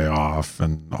the playoff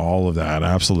and all of that.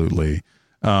 Absolutely.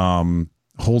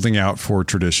 Holding out for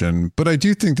tradition. But I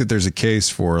do think that there's a case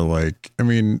for look,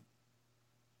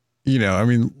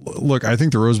 I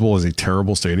think the Rose Bowl is a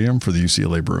terrible stadium for the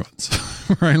UCLA Bruins,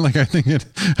 right? I think it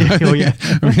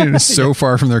is so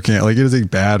far from their camp. It is a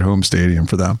bad home stadium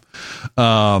for them.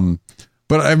 But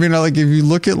if you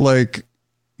look at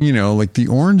the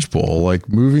Orange Bowl,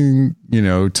 moving,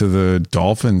 to the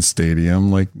Dolphins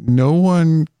Stadium, no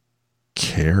one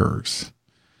cares.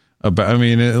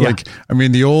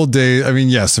 The old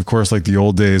days, yes, of course, the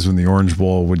old days when the Orange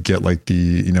Bowl would get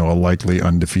a likely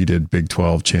undefeated Big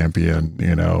 12 champion,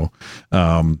 and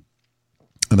then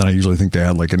I usually think they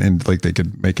had they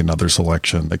could make another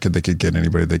selection. They could get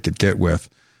anybody they could get with.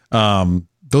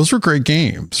 Those were great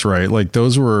games, right?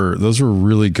 Those were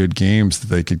really good games that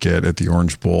they could get at the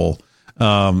Orange Bowl.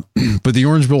 But the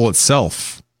Orange Bowl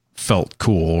itself felt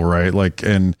cool, right? Like,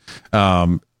 and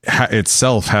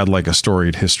itself had like a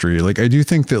storied history. Like, I do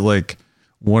think that like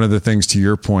one of the things, to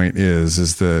your point,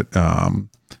 is that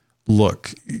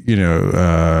look, you know,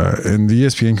 and the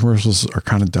ESPN commercials are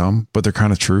kind of dumb, but they're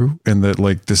kind of true. And that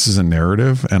like, this is a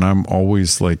narrative. And I'm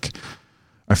always like,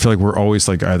 I feel like we're always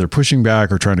like either pushing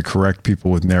back or trying to correct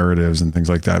people with narratives and things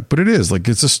like that. But it is like,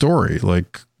 it's a story,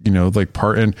 like, you know, like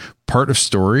part of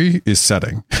story is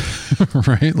setting,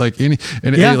 right? Like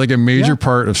like a major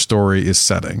part of story is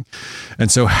setting. And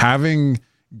so having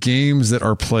games that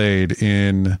are played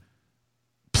in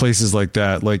places like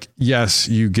that, like, yes,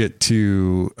 you get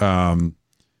to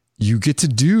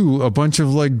do a bunch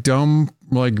of like dumb,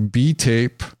 like B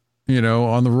tape, you know,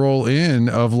 on the roll in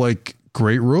of like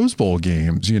great Rose Bowl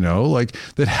games, you know, like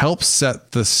that helps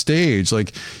set the stage.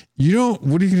 Like, you don't,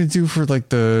 what are you going to do for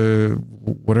like I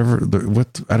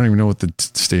don't even know what the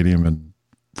stadium in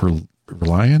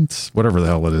Reliance, whatever the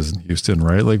hell it is in Houston,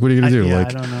 right? Like, what are you going to do? I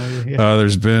don't know. Yeah.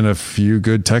 There's been a few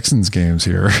good Texans games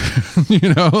here,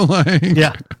 you know, like,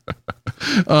 yeah.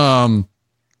 And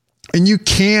you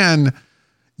can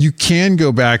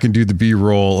go back and do the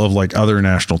B-roll of like other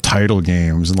national title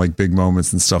games and like big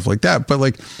moments and stuff like that. But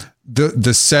like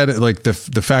the set, like the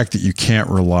fact that you can't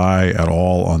rely at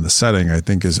all on the setting, I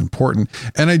think is important.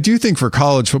 And I do think for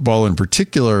college football in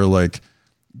particular, like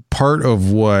part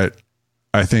of what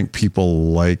I think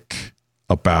people like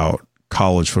about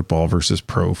college football versus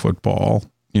pro football,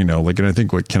 you know, like, and I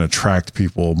think what can attract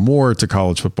people more to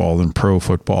college football than pro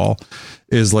football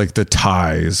is like the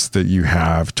ties that you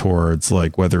have towards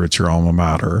like, whether it's your alma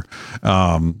mater,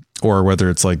 or whether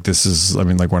it's like, I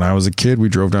mean, like when I was a kid, we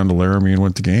drove down to Laramie and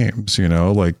went to games, you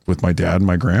know, like with my dad and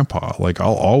my grandpa. Like,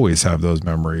 I'll always have those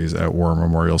memories at War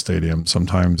Memorial Stadium,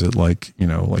 sometimes at like, you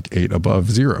know, like 8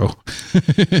 above 0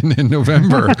 in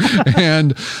November.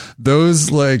 And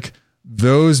those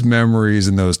memories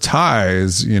and those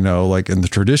ties, you know, like in the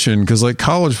tradition, because like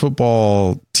college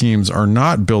football teams are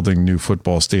not building new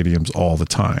football stadiums all the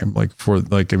time. Like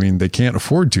I mean, they can't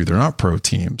afford to, they're not pro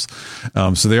teams.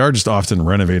 So they are just often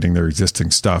renovating their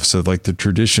existing stuff. So like the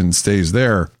tradition stays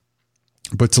there.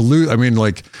 But to lose, I mean,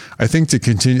 like, I think to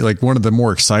continue, like one of the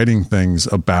more exciting things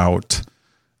about,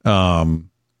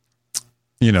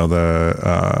 you know,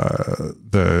 the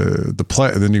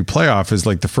new playoff is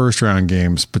like the first round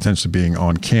games potentially being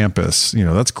on campus. You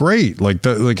know, that's great. Like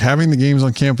having the games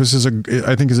on campus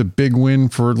I think is a big win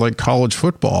for like college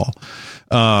football.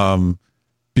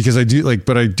 Because I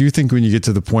do think when you get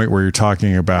to the point where you're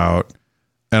talking about,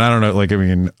 and I don't know, like, I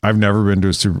mean, I've never been to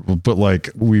a Super Bowl, but like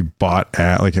we bought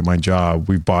at my job,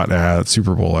 we bought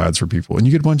Super Bowl ads for people, and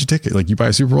you get a bunch of tickets. Like you buy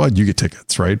a Super Bowl ad, you get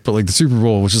tickets, right? But like the Super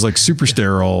Bowl, which is like super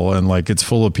sterile and like it's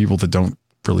full of people that don't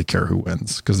really care who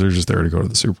wins because they're just there to go to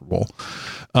the Super Bowl.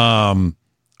 I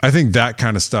think that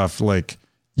kind of stuff, like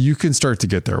you can start to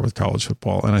get there with college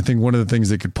football. And I think one of the things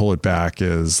that could pull it back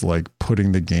is like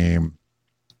putting the game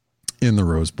in the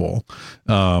Rose Bowl,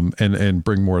 and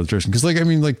bring more of the tradition. Cause like, I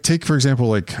mean, like take, for example,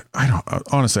 like,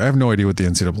 honestly, I have no idea what the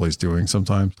NCAA is doing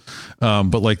sometimes.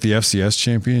 But like the FCS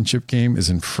championship game is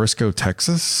in Frisco,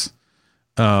 Texas.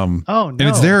 And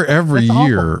it's there every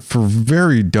year for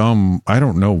very dumb. I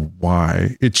don't know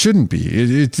why it shouldn't be.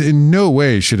 It's in no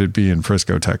way should it be in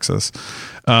Frisco, Texas.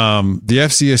 The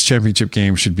FCS championship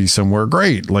game should be somewhere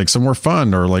great, like somewhere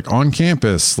fun or like on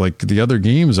campus, like the other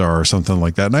games are or something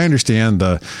like that. And I understand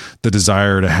the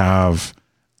desire to have,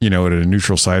 you know, at a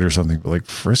neutral site or something, but like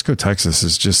Frisco, Texas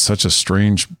is just such a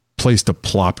strange place to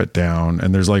plop it down,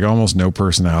 and there's like almost no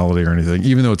personality or anything,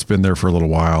 even though it's been there for a little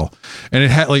while. And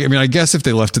it had like, I mean, I guess if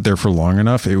they left it there for long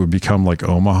enough, it would become like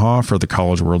Omaha for the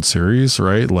College World Series,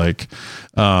 right? Like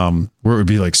where it would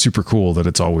be like super cool that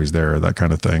it's always there, that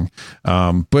kind of thing.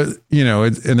 But you know,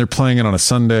 and they're playing it on a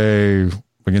Sunday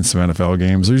against some NFL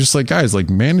games. They're just like, guys, like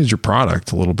manage your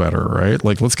product a little better, right?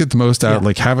 Like let's get the most out,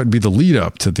 like have it be the lead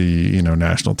up to the, you know,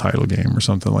 national title game or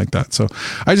something like that. So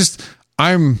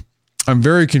I'm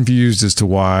very confused as to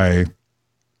why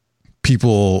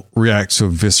people react so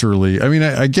viscerally. I mean,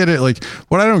 I get it. Like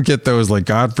what I don't get though is like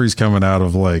Godfrey's coming out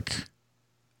of like,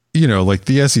 you know, like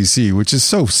the SEC, which is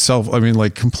so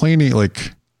complaining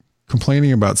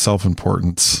about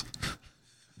self-importance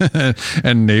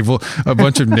and a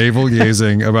bunch of navel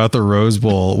gazing about the Rose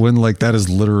Bowl when like that is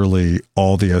literally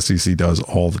all the SEC does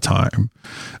all the time,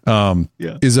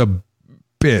 is a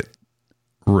bit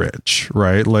rich,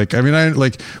 right? Like, I mean,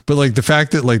 but like the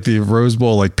fact that like the Rose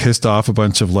Bowl like pissed off a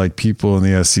bunch of like people in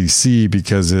the SEC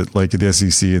because it like the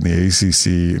SEC and the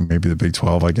ACC, maybe the Big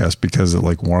 12, I guess, because it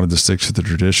like wanted to stick to the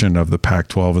tradition of the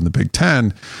Pac-12 and the Big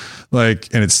 10,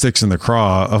 like, and it sticks in the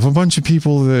craw of a bunch of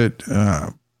people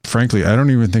that, frankly, I don't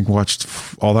even think watched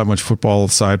all that much football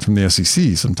aside from the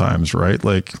SEC sometimes, right?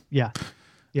 Like, yeah.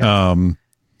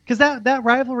 Because that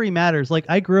rivalry matters. Like,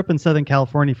 I grew up in Southern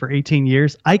California for 18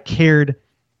 years. I cared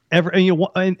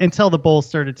until the Bulls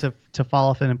started to fall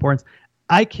off in importance.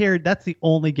 I cared. That's the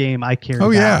only game I cared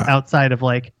about outside of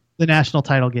like the national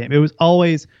title game. It was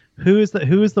always who is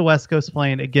the West Coast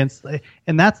playing against,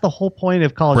 and that's the whole point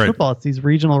of college football. It's these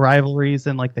regional rivalries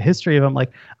and like the history of them.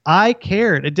 Like, I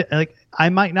cared. Like, I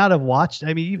might not have watched.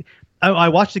 I mean, I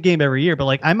watched the game every year, but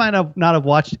like I might have not have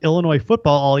watched Illinois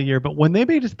football all year. But when they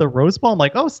made it to the Rose Bowl, I'm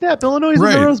like, oh snap, Illinois is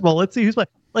in the Rose Bowl. Let's see who's playing.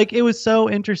 Like, it was so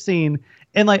interesting.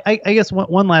 And like I guess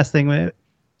one last thing,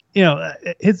 you know,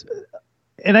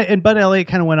 and Bud Elliott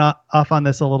kind of went off on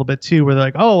this a little bit too, where they're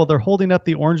like, oh, well, they're holding up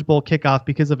the Orange Bowl kickoff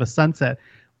because of a sunset.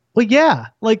 Well, yeah,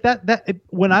 like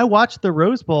when I watched the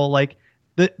Rose Bowl, like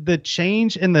the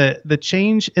change in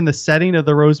the setting of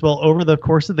the Rose Bowl over the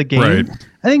course of the game,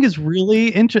 I think is really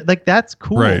interesting. Like, that's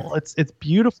cool. Right. It's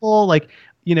beautiful. Like,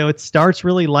 you know, it starts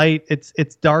really light.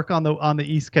 It's dark on the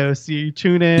East Coast. You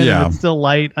tune in, and it's still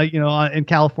light, you know, in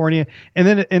California, and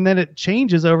then it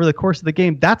changes over the course of the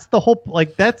game. That's the whole,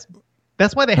 like, that's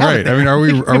why they have it there. I mean, are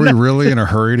we really in a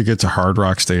hurry to get to Hard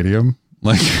Rock Stadium?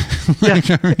 I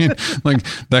mean, like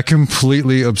that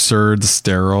completely absurd,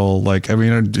 sterile. Like, I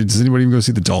mean, does anybody even go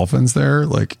see the Dolphins there?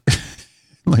 Like,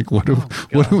 like what?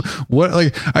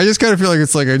 Like, I just kind of feel like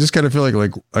it's like I just kind of feel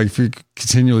like I feel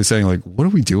continually saying like, what are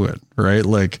we doing, right?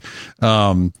 Like,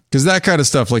 because that kind of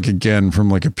stuff, like, again, from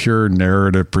like a pure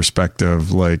narrative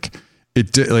perspective, like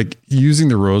like using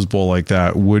the Rose Bowl like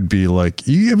that would be like,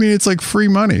 I mean, it's like free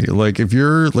money. Like, if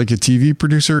you're like a TV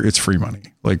producer, it's free money.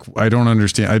 Like, I don't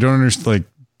understand. Like,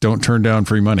 don't turn down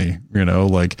free money, you know,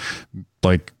 like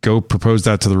go propose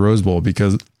that to the Rose Bowl,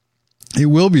 because it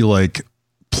will be like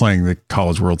playing the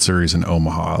College World Series in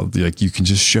Omaha. Like, you can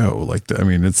just show like, I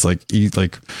mean, it's like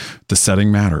the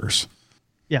setting matters.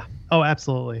 Yeah. Oh,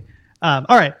 absolutely. All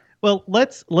right. Well,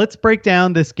 let's break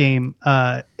down this game,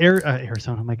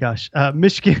 Arizona. Oh my gosh,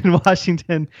 Michigan,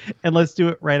 Washington, and let's do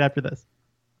it right after this.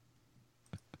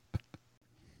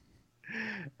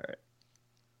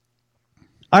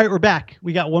 All right, we're back.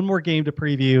 We got one more game to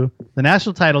preview: the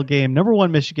national title game. Number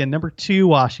 1 Michigan, number 2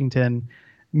 Washington.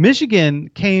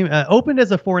 Michigan opened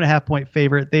as a 4.5-point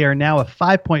favorite. They are now a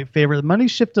 5-point favorite. The money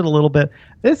shifted a little bit.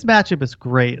 This matchup is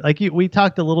great. Like, we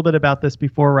talked a little bit about this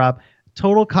before, Rob.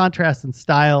 Total contrast in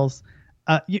styles.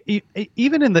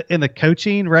 Even in the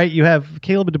coaching, right? You have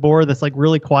Caleb DeBoer that's like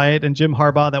really quiet, and Jim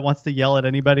Harbaugh that wants to yell at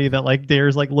anybody that like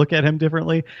dares like look at him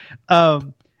differently.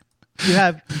 You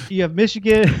have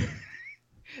Michigan.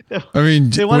 I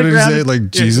mean, what did he say? Like,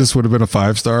 Jesus would have been a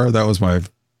 5-star. That was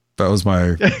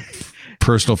my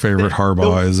personal favorite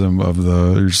Harbaughism of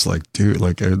the. You're just like, dude,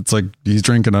 like, it's like he's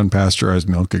drinking unpasteurized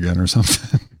milk again or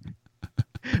something.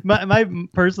 My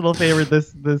personal favorite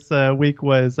this week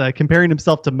was comparing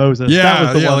himself to Moses. Yeah,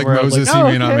 that was the one like Moses, he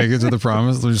may not make it to the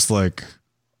promise. They're just like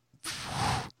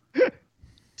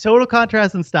total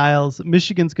contrast in styles.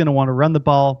 Michigan's going to want to run the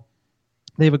ball.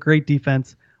 They have a great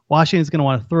defense. Washington's going to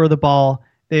want to throw the ball.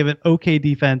 They have an okay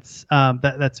defense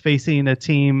that's facing a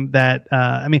team that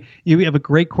I mean, you have a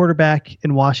great quarterback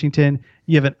in Washington.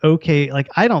 You have an okay, like,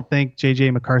 I don't think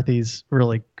JJ McCarthy's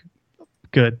really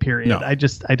good. Period. No.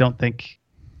 I don't think.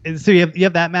 So you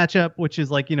have that matchup, which is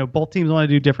like, you know, both teams want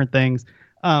to do different things.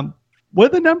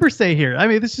 What do the numbers say here? I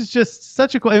mean, this is just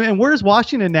such a cool. And where's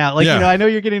Washington now? Like, you know, I know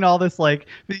you're getting all this, like,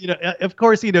 you know, of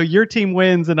course, you know, your team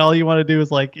wins and all you want to do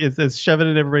is shove it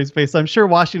in everybody's face. So I'm sure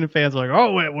Washington fans are like,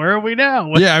 oh, wait, where are we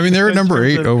now? Yeah, I mean, they're at number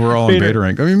 8 overall in beta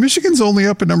rank. I mean, Michigan's only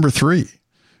up at number 3,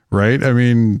 right? I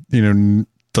mean, you know,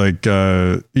 like,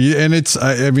 and it's,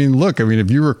 I mean, look, I mean, if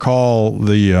you recall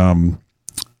the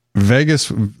Vegas,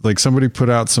 like somebody put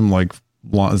out some like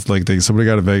somebody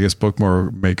got a Vegas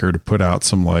bookmaker to put out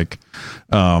some like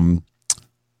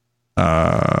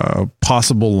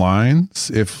possible lines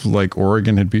if like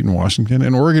Oregon had beaten Washington,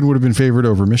 and Oregon would have been favored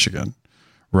over Michigan,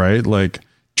 right? Like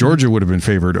Georgia would have been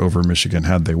favored over Michigan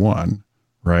had they won,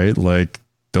 right? Like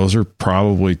those are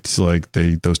probably like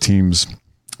those teams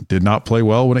did not play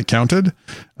well when it counted,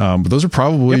 but those are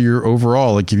probably your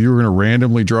overall, like if you were going to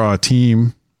randomly draw a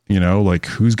team, you know, like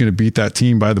who's going to beat that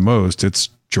team by the most, it's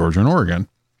Georgia and Oregon.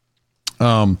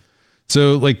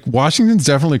 So like Washington's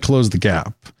definitely closed the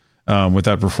gap with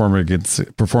that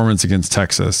performance against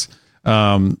Texas.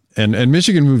 And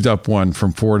Michigan moved up one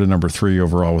from 4 to number 3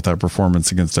 overall with that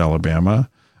performance against Alabama.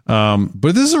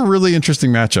 But this is a really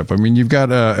interesting matchup. I mean, you've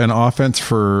got an offense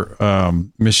for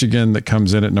Michigan that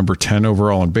comes in at number 10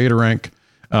 overall in beta rank.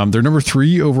 They're number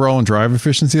 3 overall in drive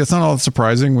efficiency. That's not all that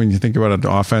surprising when you think about an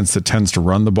offense that tends to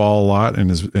run the ball a lot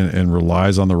and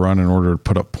relies on the run in order to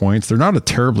put up points. They're not a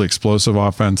terribly explosive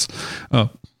offense.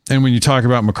 And when you talk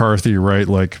about McCarthy, right,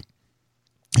 like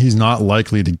he's not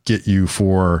likely to get you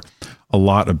for a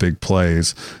lot of big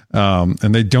plays.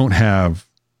 And they don't have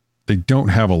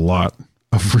a lot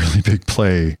of really big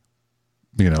play,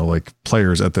 like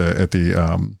players at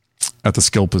the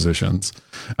skill positions.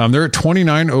 They're at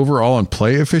 29 overall in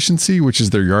play efficiency, which is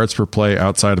their yards per play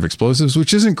outside of explosives,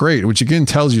 which isn't great, which again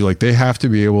tells you like they have to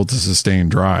be able to sustain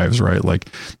drives, right? Like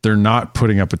they're not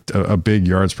putting up a big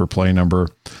yards per play number.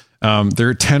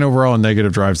 They're at 10 overall in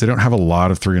negative drives. They don't have a lot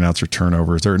of 3-and-outs or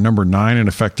turnovers. They're at number 9 in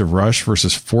effective rush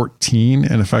versus 14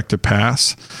 in effective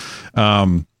pass.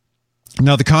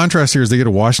 Now, the contrast here is they get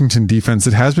a Washington defense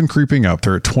that has been creeping up.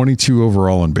 They're at 22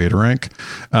 overall in beta rank.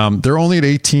 They're only at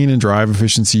 18 in drive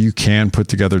efficiency. You can put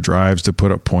together drives to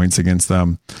put up points against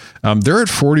them. They're at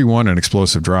 41 in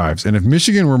explosive drives. And if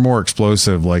Michigan were more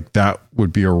explosive, like that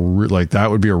would be a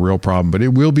real problem. But it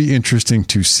will be interesting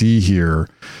to see here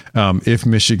if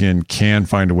Michigan can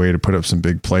find a way to put up some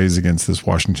big plays against this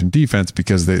Washington defense,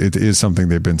 because it is something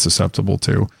they've been susceptible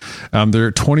to. They're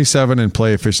at 27 in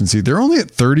play efficiency. They're only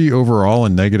at 30 overall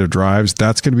in negative drives.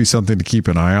 That's going to be something to keep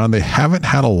an eye on. They haven't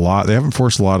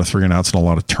forced a lot of 3-and-outs and a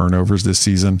lot of turnovers this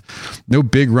season. No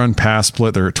big run pass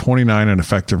split. They're at 29 in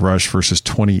effective rush versus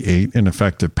 28 in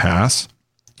effective pass.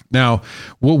 Now,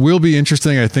 what will be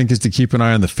interesting, I think, is to keep an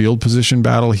eye on the field position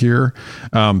battle here,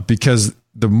 because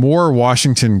the more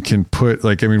Washington can put,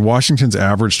 Washington's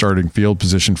average starting field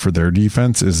position for their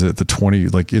defense is at the 20,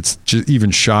 it's just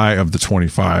even shy of the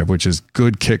 25, which is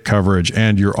good kick coverage.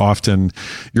 And they're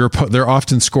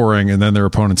often scoring and then their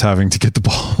opponents having to get the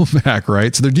ball back,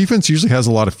 right? So their defense usually has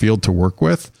a lot of field to work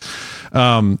with.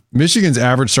 Michigan's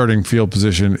average starting field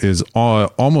position is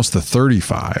almost the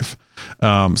 35.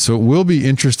 So it will be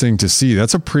interesting to see.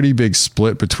 That's a pretty big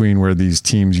split between where these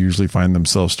teams usually find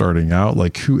themselves starting out,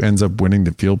 like who ends up winning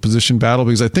the field position battle.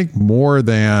 Because I think more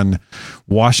than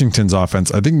Washington's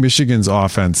offense, I think Michigan's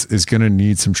offense is going to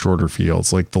need some shorter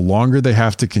fields. Like the longer they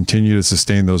have to continue to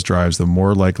sustain those drives, the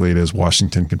more likely it is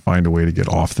Washington can find a way to get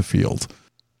off the field.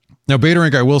 Now, beta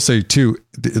rank, I will say too,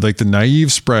 like the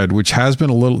naive spread, which tends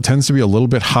to be a little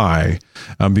bit high,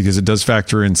 because it does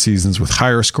factor in seasons with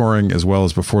higher scoring, as well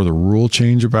as before the rule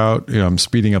change about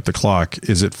speeding up the clock,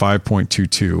 is at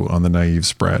 5.22 on the naive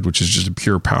spread, which is just a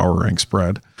pure power rank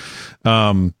spread.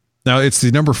 Now, it's the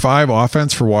number 5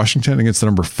 offense for Washington against the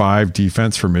number 5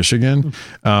 defense for Michigan.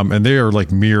 And they are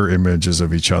like mirror images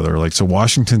of each other. Like, so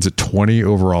Washington's at 20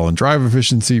 overall in drive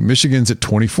efficiency. Michigan's at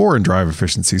 24 in drive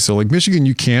efficiency. So like Michigan,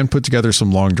 you can put together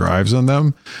some long drives on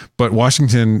them, but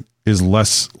Washington is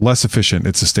less efficient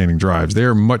at sustaining drives. They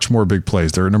are much more big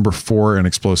plays. They're number 4 in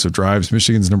explosive drives.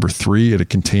 Michigan's number 3 at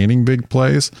containing big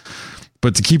plays.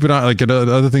 But to keep an eye, like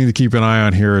another thing to keep an eye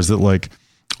on here is that like,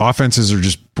 offenses are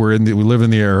just, we live in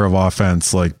the era of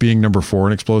offense, like being number 4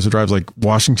 in explosive drives. Like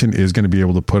Washington is going to be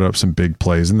able to put up some big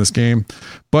plays in this game,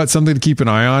 but something to keep an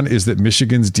eye on is that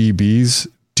Michigan's DBs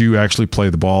do actually play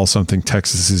the ball, something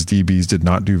Texas's DBs did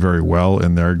not do very well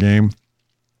in their game.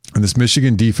 And this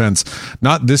Michigan defense,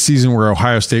 not this season where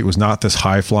Ohio State was not this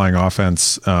high flying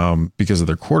offense because of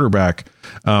their quarterback,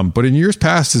 but in years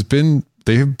past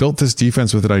they have built this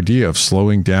defense with an idea of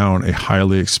slowing down a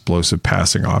highly explosive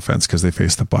passing offense because they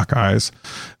faced the Buckeyes.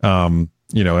 And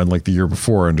like the year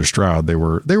before under Stroud, they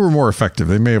were more effective.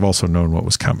 They may have also known what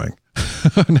was coming.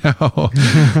 Now,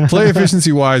 play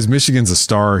efficiency wise, Michigan's a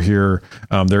star here.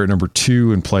 They're at number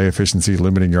 2 in play efficiency,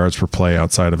 limiting yards per play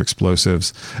outside of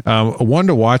explosives. One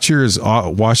to watch here is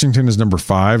Washington is number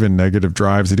 5 in negative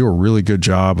drives. They do a really good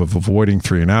job of avoiding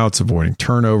 3-and-outs, avoiding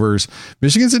turnovers.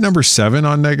 Michigan's at number 7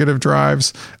 on negative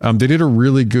drives. They did a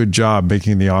really good job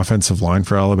making the offensive line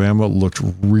for Alabama looked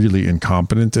really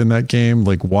incompetent in that game.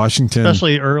 Like Washington,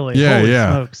 especially early. Holy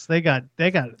smokes. They got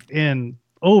in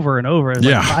over and over.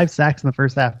 Like 5 sacks in the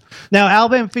first half. Now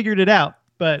Alabama figured it out,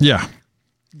 but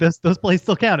those plays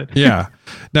still counted.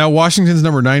 Now Washington's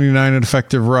number 99 in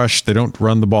effective rush. They don't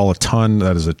run the ball a ton.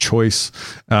 That is a choice.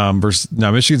 Now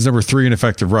Michigan's number 3 in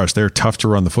effective rush. They're tough to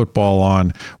run the football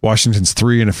on. Washington's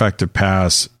 3 in effective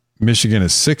pass. Michigan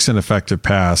is 6 in effective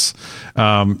pass.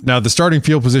 Now the starting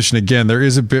field position, again, there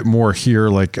is a bit more here.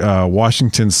 Like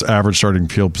Washington's average starting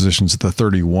field position is at the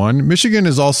 31. Michigan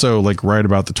is also like right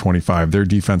about the 25. Their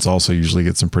defense also usually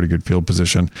gets some pretty good field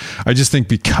position. I just think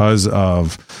because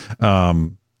of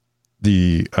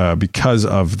because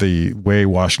of the way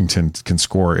Washington can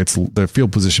score, it's the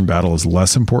field position battle is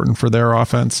less important for their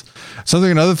offense.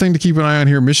 Another thing to keep an eye on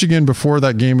here, Michigan before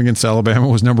that game against Alabama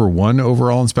was number 1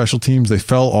 overall in special teams. They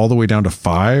fell all the way down to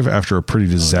 5 after a pretty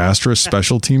disastrous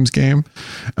special teams game.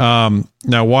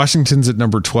 Now Washington's at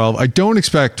number 12. I don't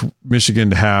expect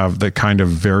Michigan to have that kind of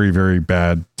very, very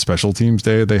bad special teams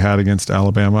day they had against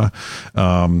Alabama.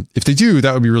 If they do,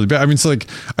 that would be really bad. I mean, it's like,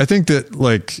 I think that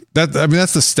like that, I mean,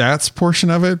 that's the stats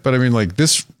portion of it, but I mean, like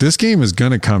this game is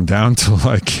going to come down to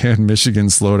like, can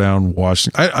Michigan slow down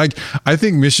Washington? I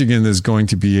think Michigan is going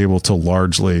to be able to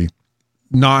largely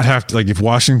not have to, like, if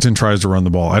Washington tries to run the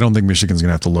ball, I don't think Michigan's going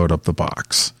to have to load up the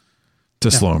box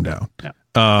to slow them down. Yeah.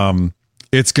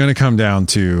 It's going to come down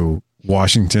to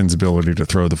Washington's ability to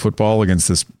throw the football against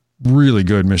this really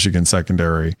good Michigan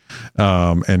secondary,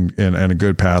 and a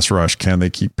good pass rush. Can they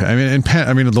keep? I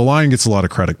mean, the line gets a lot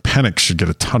of credit. Penix should get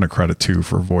a ton of credit too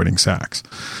for avoiding sacks.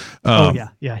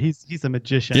 Yeah, he's a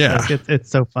magician. Yeah, like, it's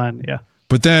so fun. Yeah.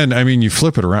 But then, I mean, you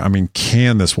flip it around. I mean,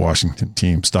 can this Washington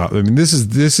team stop? I mean, this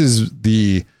is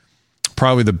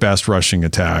probably the best rushing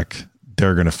attack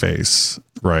they're going to face,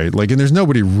 right? Like, and there's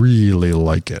nobody really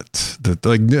like it.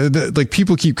 Like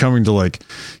people keep coming to like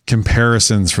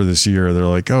comparisons for this year. They're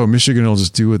like, oh, Michigan will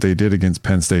just do what they did against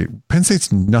Penn State. Penn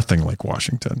State's nothing like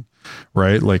Washington,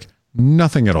 right? Like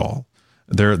nothing at all.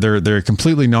 They're a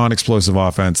completely non-explosive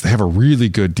offense. They have a really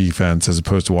good defense as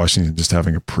opposed to Washington just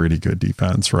having a pretty good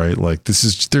defense, right? Like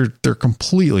they're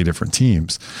completely different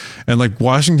teams. And like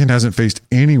Washington hasn't faced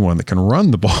anyone that can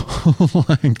run the ball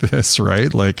like this,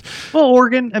 right? Like, well,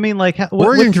 Oregon, I mean, like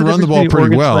Oregon can run the ball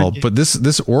pretty well, but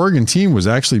this Oregon team was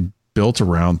actually built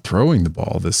around throwing the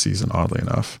ball this season, oddly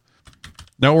enough.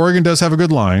 Now Oregon does have a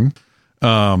good line.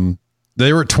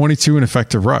 They were at 22 in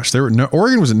effective rush.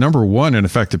 Oregon was at number 1 in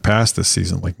effective pass this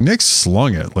season. Like Nick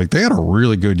slung it. Like they had a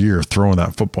really good year throwing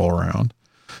that football around.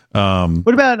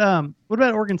 What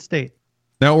about Oregon State?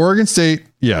 Now Oregon State,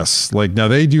 yes. Like now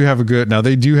they do have a good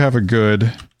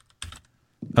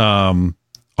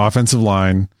offensive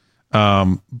line.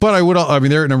 But they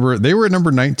were at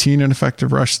number 19 in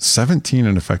effective rush, 17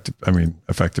 in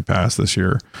effective pass this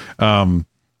year.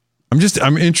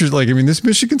 I'm interested. Like, I mean, this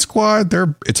Michigan squad,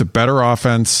 it's a better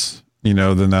offense,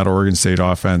 than that Oregon State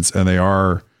offense. And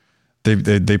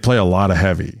they play a lot of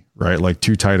heavy, right? Like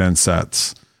 2 tight end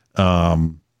sets.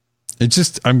 I'm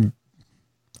interested.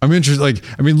 Like,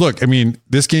 I mean, look,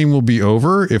 this game will be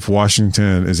over if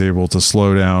Washington is able to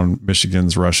slow down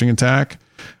Michigan's rushing attack.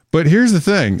 But here's the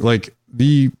thing, like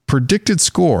the predicted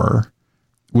score,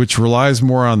 which relies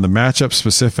more on the matchup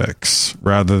specifics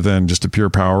rather than just a pure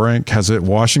power rank, has it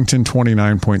Washington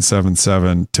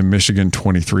 29.77 to Michigan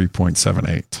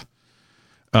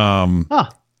 23.78.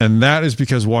 And that is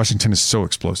because Washington is so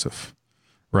explosive,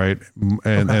 right?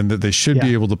 And that they should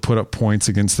be able to put up points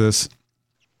against this,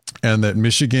 and that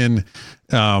Michigan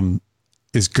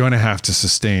is going to have to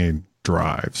sustain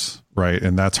drives. Right.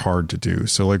 And that's hard to do.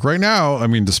 So like right now, I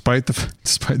mean, despite the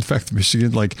fact that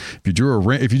Michigan, like if you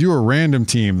do a random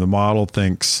team, the model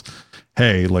thinks,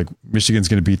 hey, like Michigan's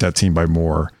going to beat that team by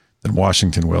more than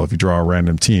Washington will. If you draw a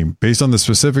random team based on the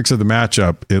specifics of the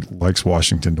matchup, it likes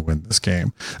Washington to win this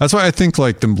game. That's why I think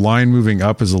like the line moving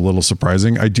up is a little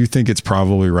surprising. I do think it's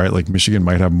probably right. Like Michigan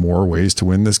might have more ways to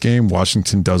win this game.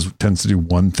 Washington tends to do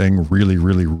one thing really,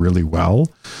 really, really well.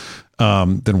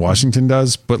 Than Washington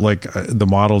does, but like the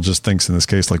model just thinks in this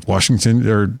case, like Washington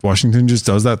just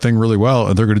does that thing really well,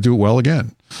 and they're going to do it well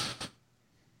again.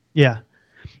 Yeah,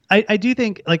 I do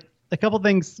think like a couple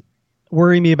things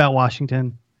worry me about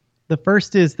Washington. The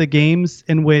first is the games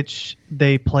in which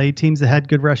they played teams that had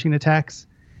good rushing attacks.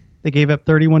 They gave up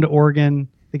 31 to Oregon.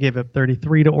 They gave up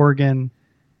 33 to Oregon.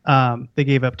 They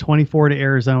gave up 24 to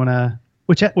Arizona,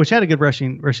 which had a good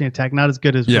rushing attack, not as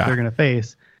good as what they're going to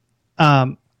face.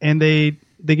 And they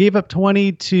gave up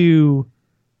 20 to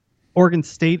Oregon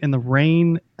State in the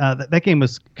rain. That game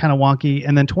was kind of wonky.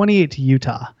 And then 28 to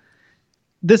Utah.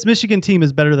 This Michigan team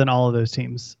is better than all of those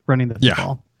teams running the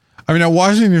football. I mean, now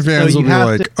Washington fans will be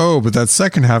like, oh, but that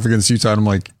second half against Utah. And I'm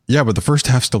like, yeah, but the first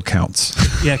half still counts.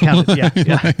 Yeah, counted. Yeah.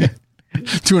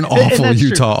 To an awful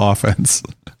Utah offense.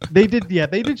 They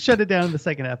did shut it down in the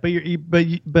second half.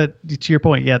 But to your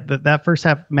point, that first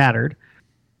half mattered.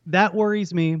 That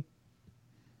worries me.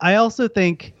 I also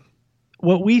think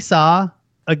what we saw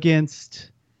against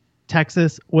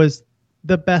Texas was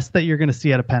the best that you're going to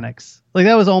see out of Penix. Like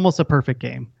that was almost a perfect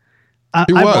game.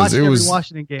 It was every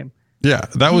Washington game. Yeah,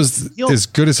 that was as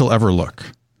good as he'll ever look.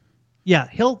 Yeah,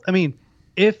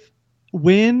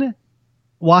 when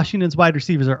Washington's wide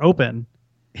receivers are open,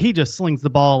 he just slings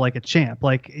the ball like a champ.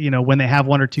 Like, when they have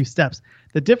 1 or 2 steps,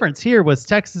 The difference here was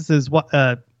Texas's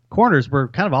corners were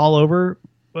kind of all over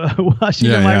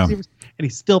Washington wide receivers, and he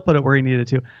still put it where he needed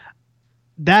to.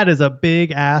 That is a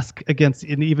big ask against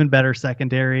an even better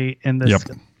secondary in this.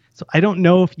 Yep. So I don't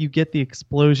know if you get the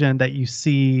explosion that you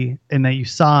see and that you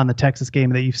saw in the Texas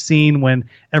game that you've seen when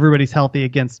everybody's healthy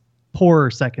against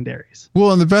poorer secondaries.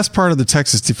 Well, and the best part of the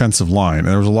Texas defensive line, and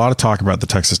there was a lot of talk about the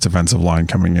Texas defensive line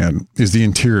coming in, is the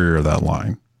interior of that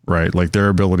line, right? Like their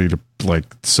ability to like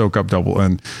soak up double,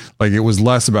 and like it was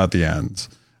less about the ends.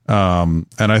 And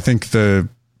I think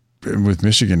with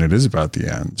Michigan, it is about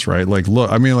the ends, right? Like, look,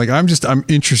 I mean, like I'm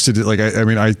interested in, like,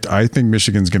 I think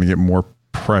Michigan's going to get more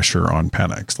pressure on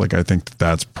Penix. Like, I think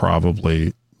that's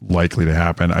probably likely to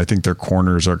happen. I think their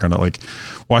corners are going to, like,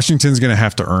 Washington's going to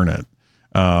have to earn it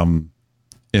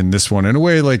in this one in a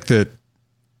way like that.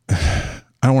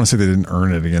 I don't want to say they didn't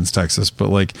earn it against Texas, but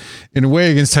like in a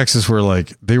way against Texas where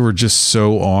like they were just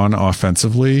so on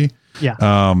offensively. Yeah.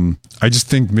 I just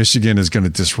think Michigan is going to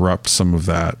disrupt some of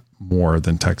that more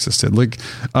than Texas did. Like,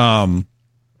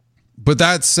 but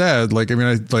that said, like, I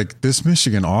mean, like this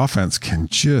Michigan offense can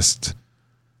just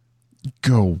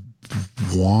go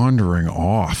wandering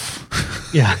off.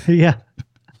 Yeah. Yeah.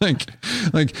 like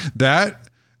that,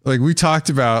 like we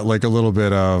talked about like a little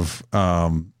bit of,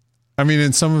 I mean,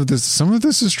 and some of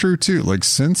this is true too. Like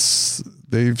since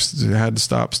they've had to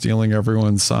stop stealing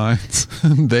everyone's signs,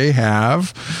 they have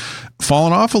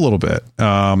fallen off a little bit.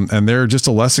 And they're just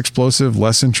a less explosive,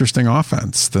 less interesting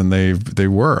offense than they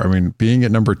were. I mean, being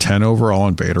at number 10 overall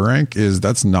in beta rank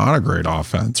that's not a great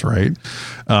offense, right?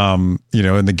 And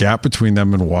the gap between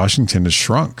them and Washington has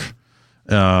shrunk.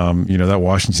 That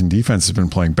Washington defense has been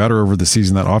playing better over the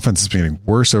season. That offense is getting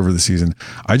worse over the season.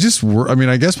 I guess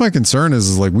my concern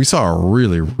is like we saw a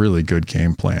really, really good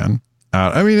game plan.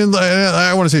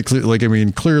 I want to say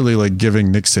clearly, like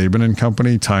giving Nick Saban and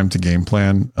company time to game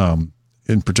plan,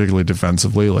 in particularly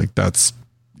defensively, like that's,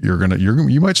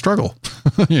 you might struggle,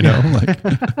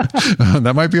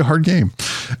 that might be a hard game.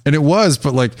 And it was,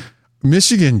 but like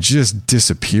Michigan just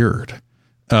disappeared,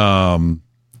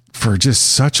 for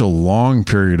just such a long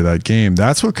period of that game.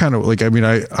 That's what kind of like, I mean,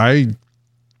 I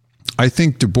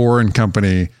think DeBoer and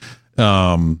company,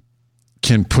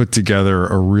 can put together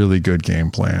a really good game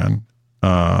plan,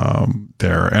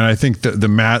 there. And I think that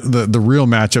the real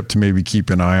matchup to maybe keep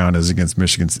an eye on is against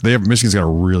Michigan. Michigan's got a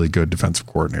really good defensive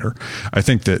coordinator. I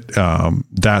think that,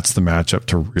 that's the matchup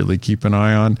to really keep an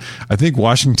eye on. I think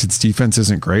Washington's defense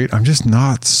isn't great. I'm just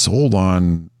not sold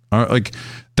on, like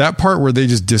that part where they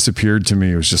just disappeared to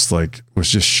me was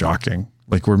just shocking.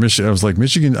 Like where Michigan, I was like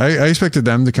Michigan, I expected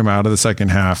them to come out of the second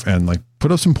half and like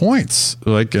put up some points,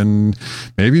 like, and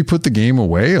maybe put the game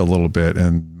away a little bit.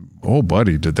 And oh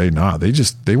buddy, did they not?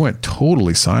 They went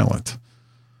totally silent.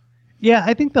 Yeah.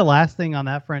 I think the last thing on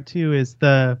that front too is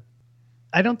I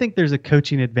don't think there's a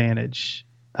coaching advantage.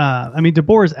 I mean,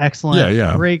 DeBoer is excellent.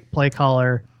 Yeah. Great play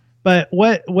caller. But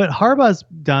what Harbaugh's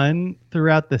done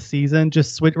throughout the season,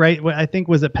 just switch, right? I think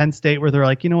was at Penn State where they're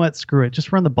like, you know what, screw it,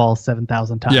 just run the ball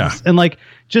 7,000 times. Yeah. And like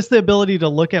just the ability to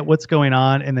look at what's going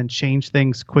on and then change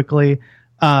things quickly.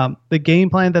 The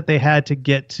game plan that they had to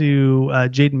get to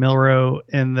Jaden Milroe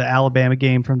in the Alabama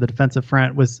game from the defensive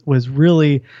front was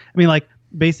really, I mean, like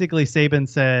basically Saban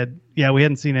said, yeah, we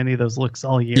hadn't seen any of those looks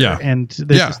all year. Yeah. And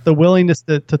there's just the willingness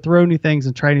to throw new things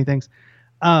and try new things.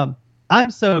 I'm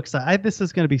so excited. This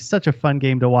is going to be such a fun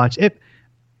game to watch.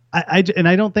 I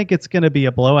don't think it's going to be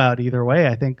a blowout either way.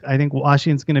 I think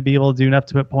Washington's going to be able to do enough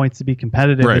to put points to be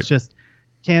competitive. Right. It's just,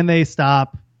 can they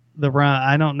stop the run?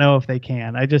 I don't know if they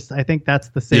can. I think that's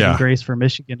the saving grace for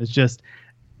Michigan is just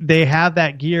they have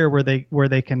that gear where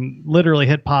they can literally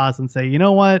hit pause and say, you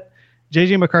know what,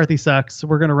 JJ McCarthy sucks.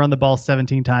 We're going to run the ball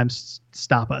 17 times.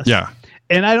 Stop us. Yeah.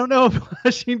 And I don't know if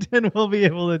Washington will be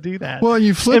able to do that. Well,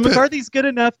 you flip and McCarthy's good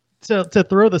enough to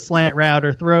throw the slant route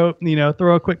or throw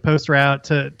a quick post route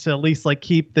to at least like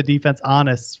keep the defense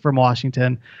honest from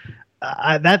Washington.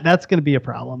 That's going to be a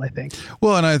problem, I think.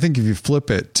 Well, and I think if you flip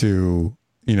it to,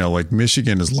 like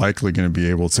Michigan is likely going to be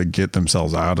able to get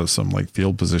themselves out of some like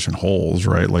field position holes,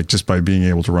 right? Like just by being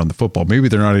able to run the football. Maybe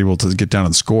they're not able to get down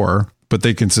and score, but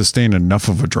they can sustain enough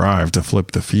of a drive to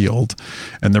flip the field.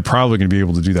 And they're probably going to be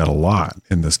able to do that a lot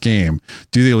in this game.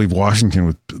 Do they leave Washington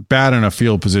with bad enough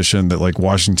field position that like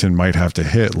Washington might have to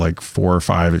hit like 4 or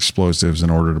 5 explosives in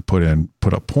order to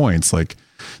put up points? Like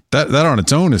that on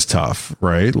its own is tough,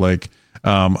 right? Like,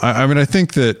 I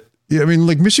think that,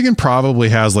 like Michigan probably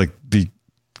has like the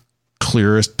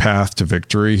clearest path to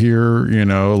victory here,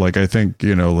 like I think,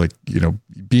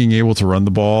 being able to run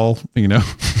the ball,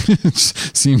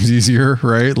 seems easier,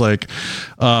 right? Like,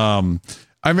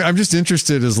 I'm just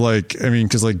interested as like, I mean,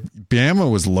 cause like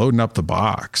Bama was loading up the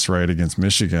box, right, against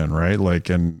Michigan, right? Like,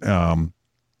 and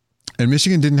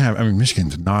Michigan Michigan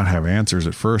did not have answers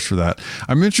at first for that.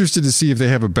 I'm interested to see if they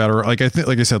have a better, like I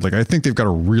think they've got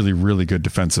a really, really good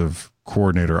defensive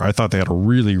coordinator. I thought they had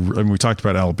we talked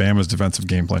about Alabama's defensive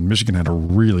game plan. Michigan had a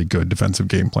really good defensive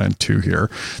game plan too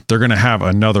here. They're going to have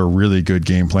another really good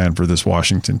game plan for this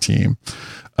Washington team.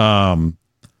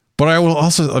 But I will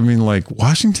also, like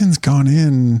Washington's gone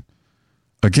in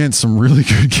against some really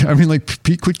good, like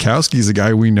Pete Kwiatkowski is a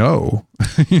guy we know,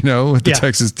 with the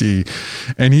Texas D,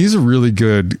 and he's a really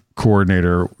good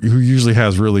coordinator who usually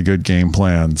has really good game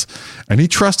plans, and he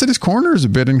trusted his corners a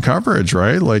bit in coverage,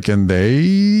 right? Like, and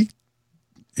they,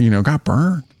 got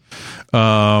burned.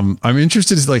 I'm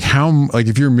interested in like how, like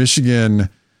if you're Michigan,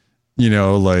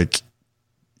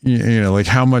 like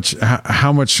how much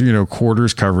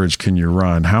quarters coverage can you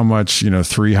run? How much,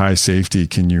 3 high safety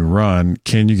can you run?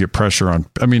 Can you get pressure on,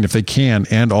 if they can,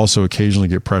 and also occasionally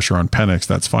get pressure on Penix,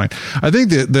 that's fine. I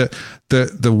think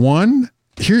the one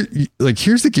here, like,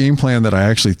 here's the game plan that I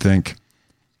actually think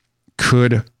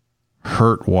could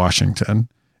hurt Washington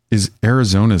is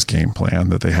Arizona's game plan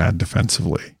that they had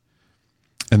defensively.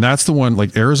 And that's the one,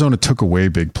 like Arizona took away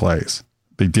big plays.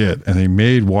 They did. And they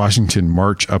made Washington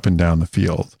march up and down the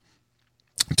field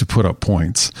to put up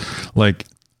points. Like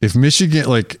if Michigan,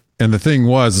 and the thing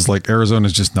is like,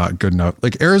 Arizona's just not good enough.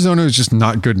 Like Arizona is just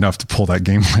not good enough to pull that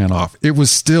game plan off. It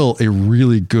was still a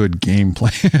really good game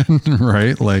plan,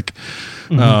 right? Like,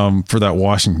 for that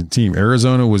Washington team,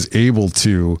 Arizona was able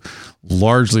to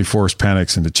largely force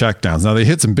Penix into checkdowns. Now they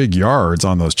hit some big yards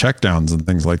on those checkdowns and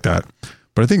things like that.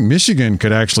 But I think Michigan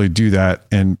could actually do that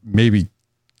and maybe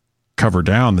cover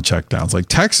down the checkdowns. Like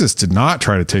Texas did not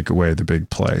try to take away the big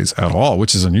plays at all,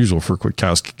 which is unusual for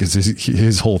Kwiatkowski because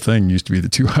his whole thing used to be the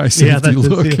 2 high safety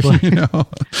look.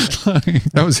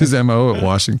 That was his MO at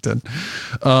Washington.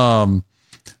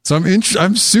 So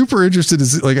I'm super interested to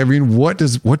see, what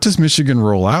does Michigan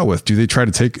roll out with? Do they try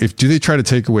to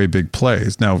take away big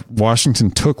plays? Now Washington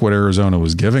took what Arizona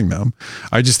was giving them.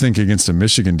 I just think against a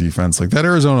Michigan defense, like that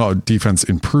Arizona defense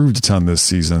improved a ton this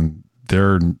season.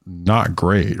 They're not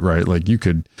great, right? Like you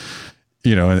could,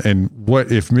 and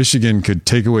what if Michigan could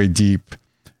take away deep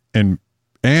and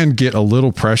get a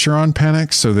little pressure on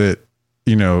Penix so that,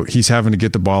 he's having to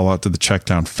get the ball out to the check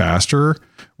down faster,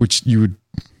 which you would,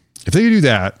 if they could do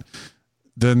that,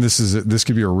 then this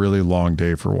could be a really long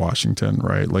day for Washington,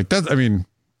 right? Like that.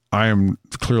 I am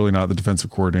clearly not the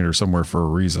defensive coordinator somewhere for a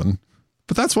reason,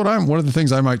 but that's one of the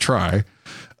things I might try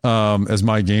as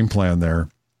my game plan there.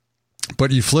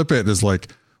 But you flip it as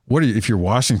like, if you're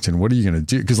Washington, what are you going to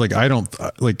do? Because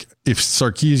if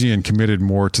Sarkisian committed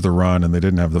more to the run and they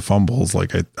didn't have the fumbles,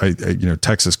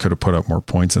 Texas could have put up more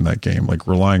points in that game. Like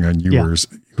relying on Ewers,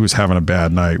 who was having a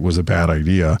bad night, was a bad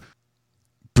idea.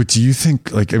 But do you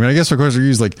think, I guess my question to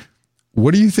you is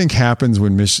what do you think happens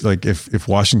when if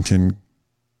Washington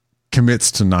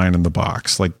commits to 9 in the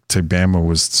box, like Bama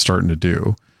was starting to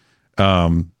do?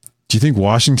 Do you think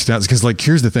Washington has, because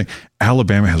here's the thing,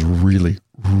 Alabama has really,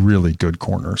 really good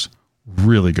corners,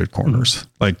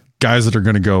 like guys that are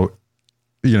going to go,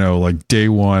 day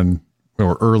 1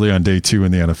 or early on day 2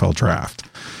 in the NFL draft.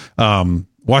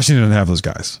 Washington doesn't have those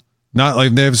guys. Not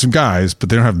like they have some guys, but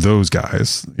they don't have those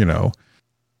guys,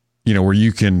 where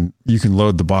you can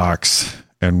load the box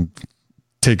and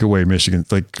take away Michigan.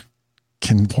 Like,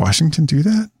 can Washington do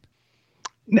that?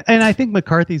 And I think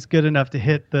McCarthy's good enough to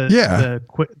hit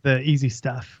the easy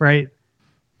stuff, right?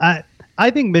 I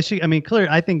think Michigan. Clearly,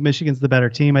 I think Michigan's the better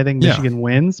team. I think Michigan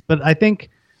wins, but I think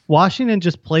Washington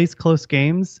just plays close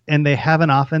games, and they have an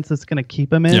offense that's going to keep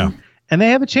them in, and they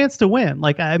have a chance to win.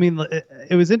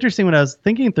 It was interesting when I was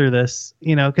thinking through this,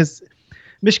 because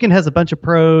Michigan has a bunch of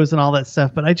pros and all that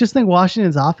stuff, but I just think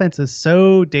Washington's offense is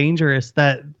so dangerous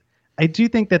that I do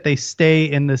think that they stay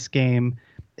in this game.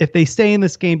 If they stay in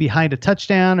this game behind a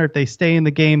touchdown, or if they stay in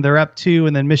the game, they're up 2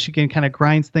 and then Michigan kind of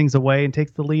grinds things away and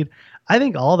takes the lead. I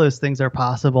think all those things are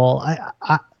possible.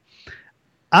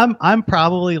 I'm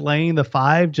probably laying the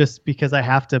 5 just because I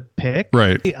have to pick.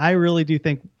 Right. I really do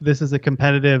think this is a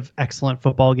competitive, excellent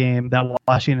football game that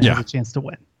Washington has a chance to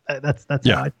win. That's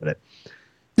how I put it.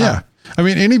 Yeah.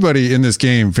 Anybody in this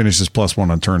game finishes +1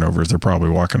 on turnovers, they're probably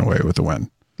walking away with a win.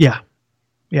 Yeah.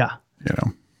 Yeah.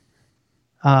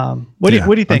 What do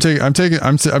you think? I'm taking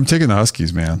the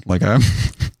Huskies, man.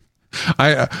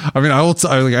 I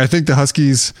think the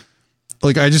Huskies,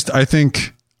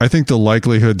 I think the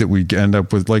likelihood that we end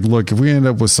up with, if we end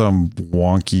up with some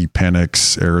wonky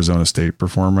Penix Arizona State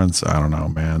performance, I don't know,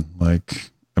 man.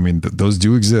 Those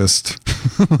do exist.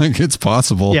 It's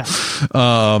possible. Yeah.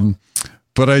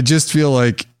 But I just feel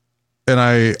like,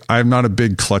 and I'm not a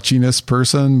big clutchiness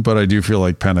person, but I do feel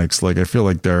like Penix, like I feel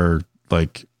like they're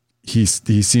like, he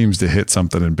seems to hit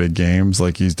something in big games.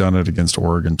 Like he's done it against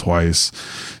Oregon twice,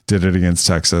 did it against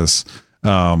Texas.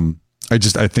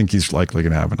 I think he's likely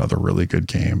going to have another really good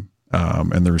game.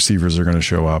 And the receivers are going to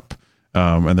show up,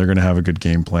 and they're going to have a good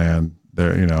game plan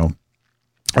there.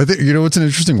 I think, what's an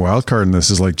interesting wild card in this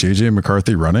is like JJ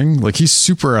McCarthy running. Like he's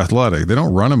super athletic. They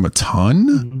don't run him a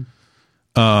ton.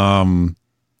 Mm-hmm.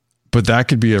 But that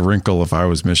could be a wrinkle if I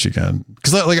was Michigan.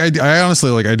 Cause I honestly,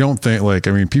 like, I don't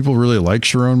think people really like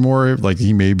Sharon Moore. Like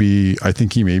I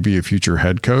think he may be a future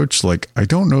head coach. Like, I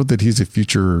don't know that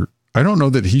I don't know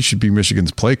that he should be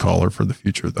Michigan's play caller for the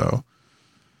future though.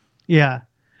 Yeah.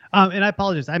 And I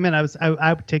apologize. I mean,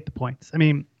 I would take the points. I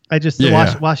mean,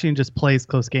 Washington just plays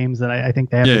close games that I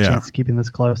think they have a chance of keeping this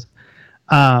close.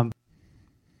 We'll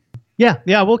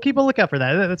keep a lookout for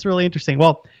that. That's really interesting.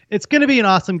 Well, it's going to be an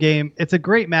awesome game. It's a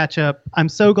great matchup. I'm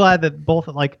so glad that both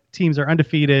teams are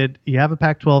undefeated. You have a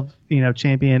Pac-12,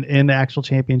 champion in the actual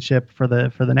championship for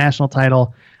the national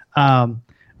title.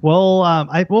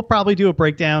 We'll probably do a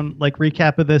breakdown,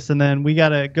 recap of this, and then we got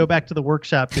to go back to the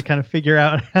workshop to kind of figure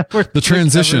out how the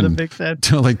transition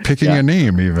to picking a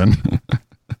name even.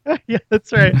 Yeah,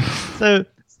 that's right. So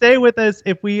stay with us.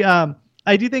 If we,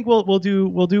 I do think we'll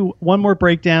do one more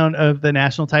breakdown of the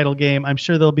national title game. I'm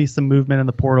sure there'll be some movement in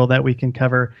the portal that we can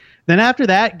cover. Then after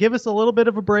that, give us a little bit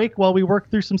of a break while we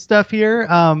work through some stuff here.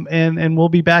 And we'll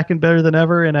be back and better than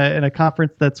ever in a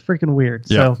conference that's freaking weird.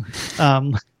 Yeah.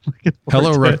 So,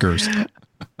 hello Rutgers.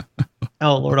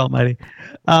 Oh, Lord Almighty.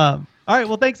 All right.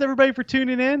 Well, thanks everybody for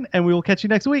tuning in, and we will catch you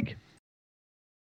next week.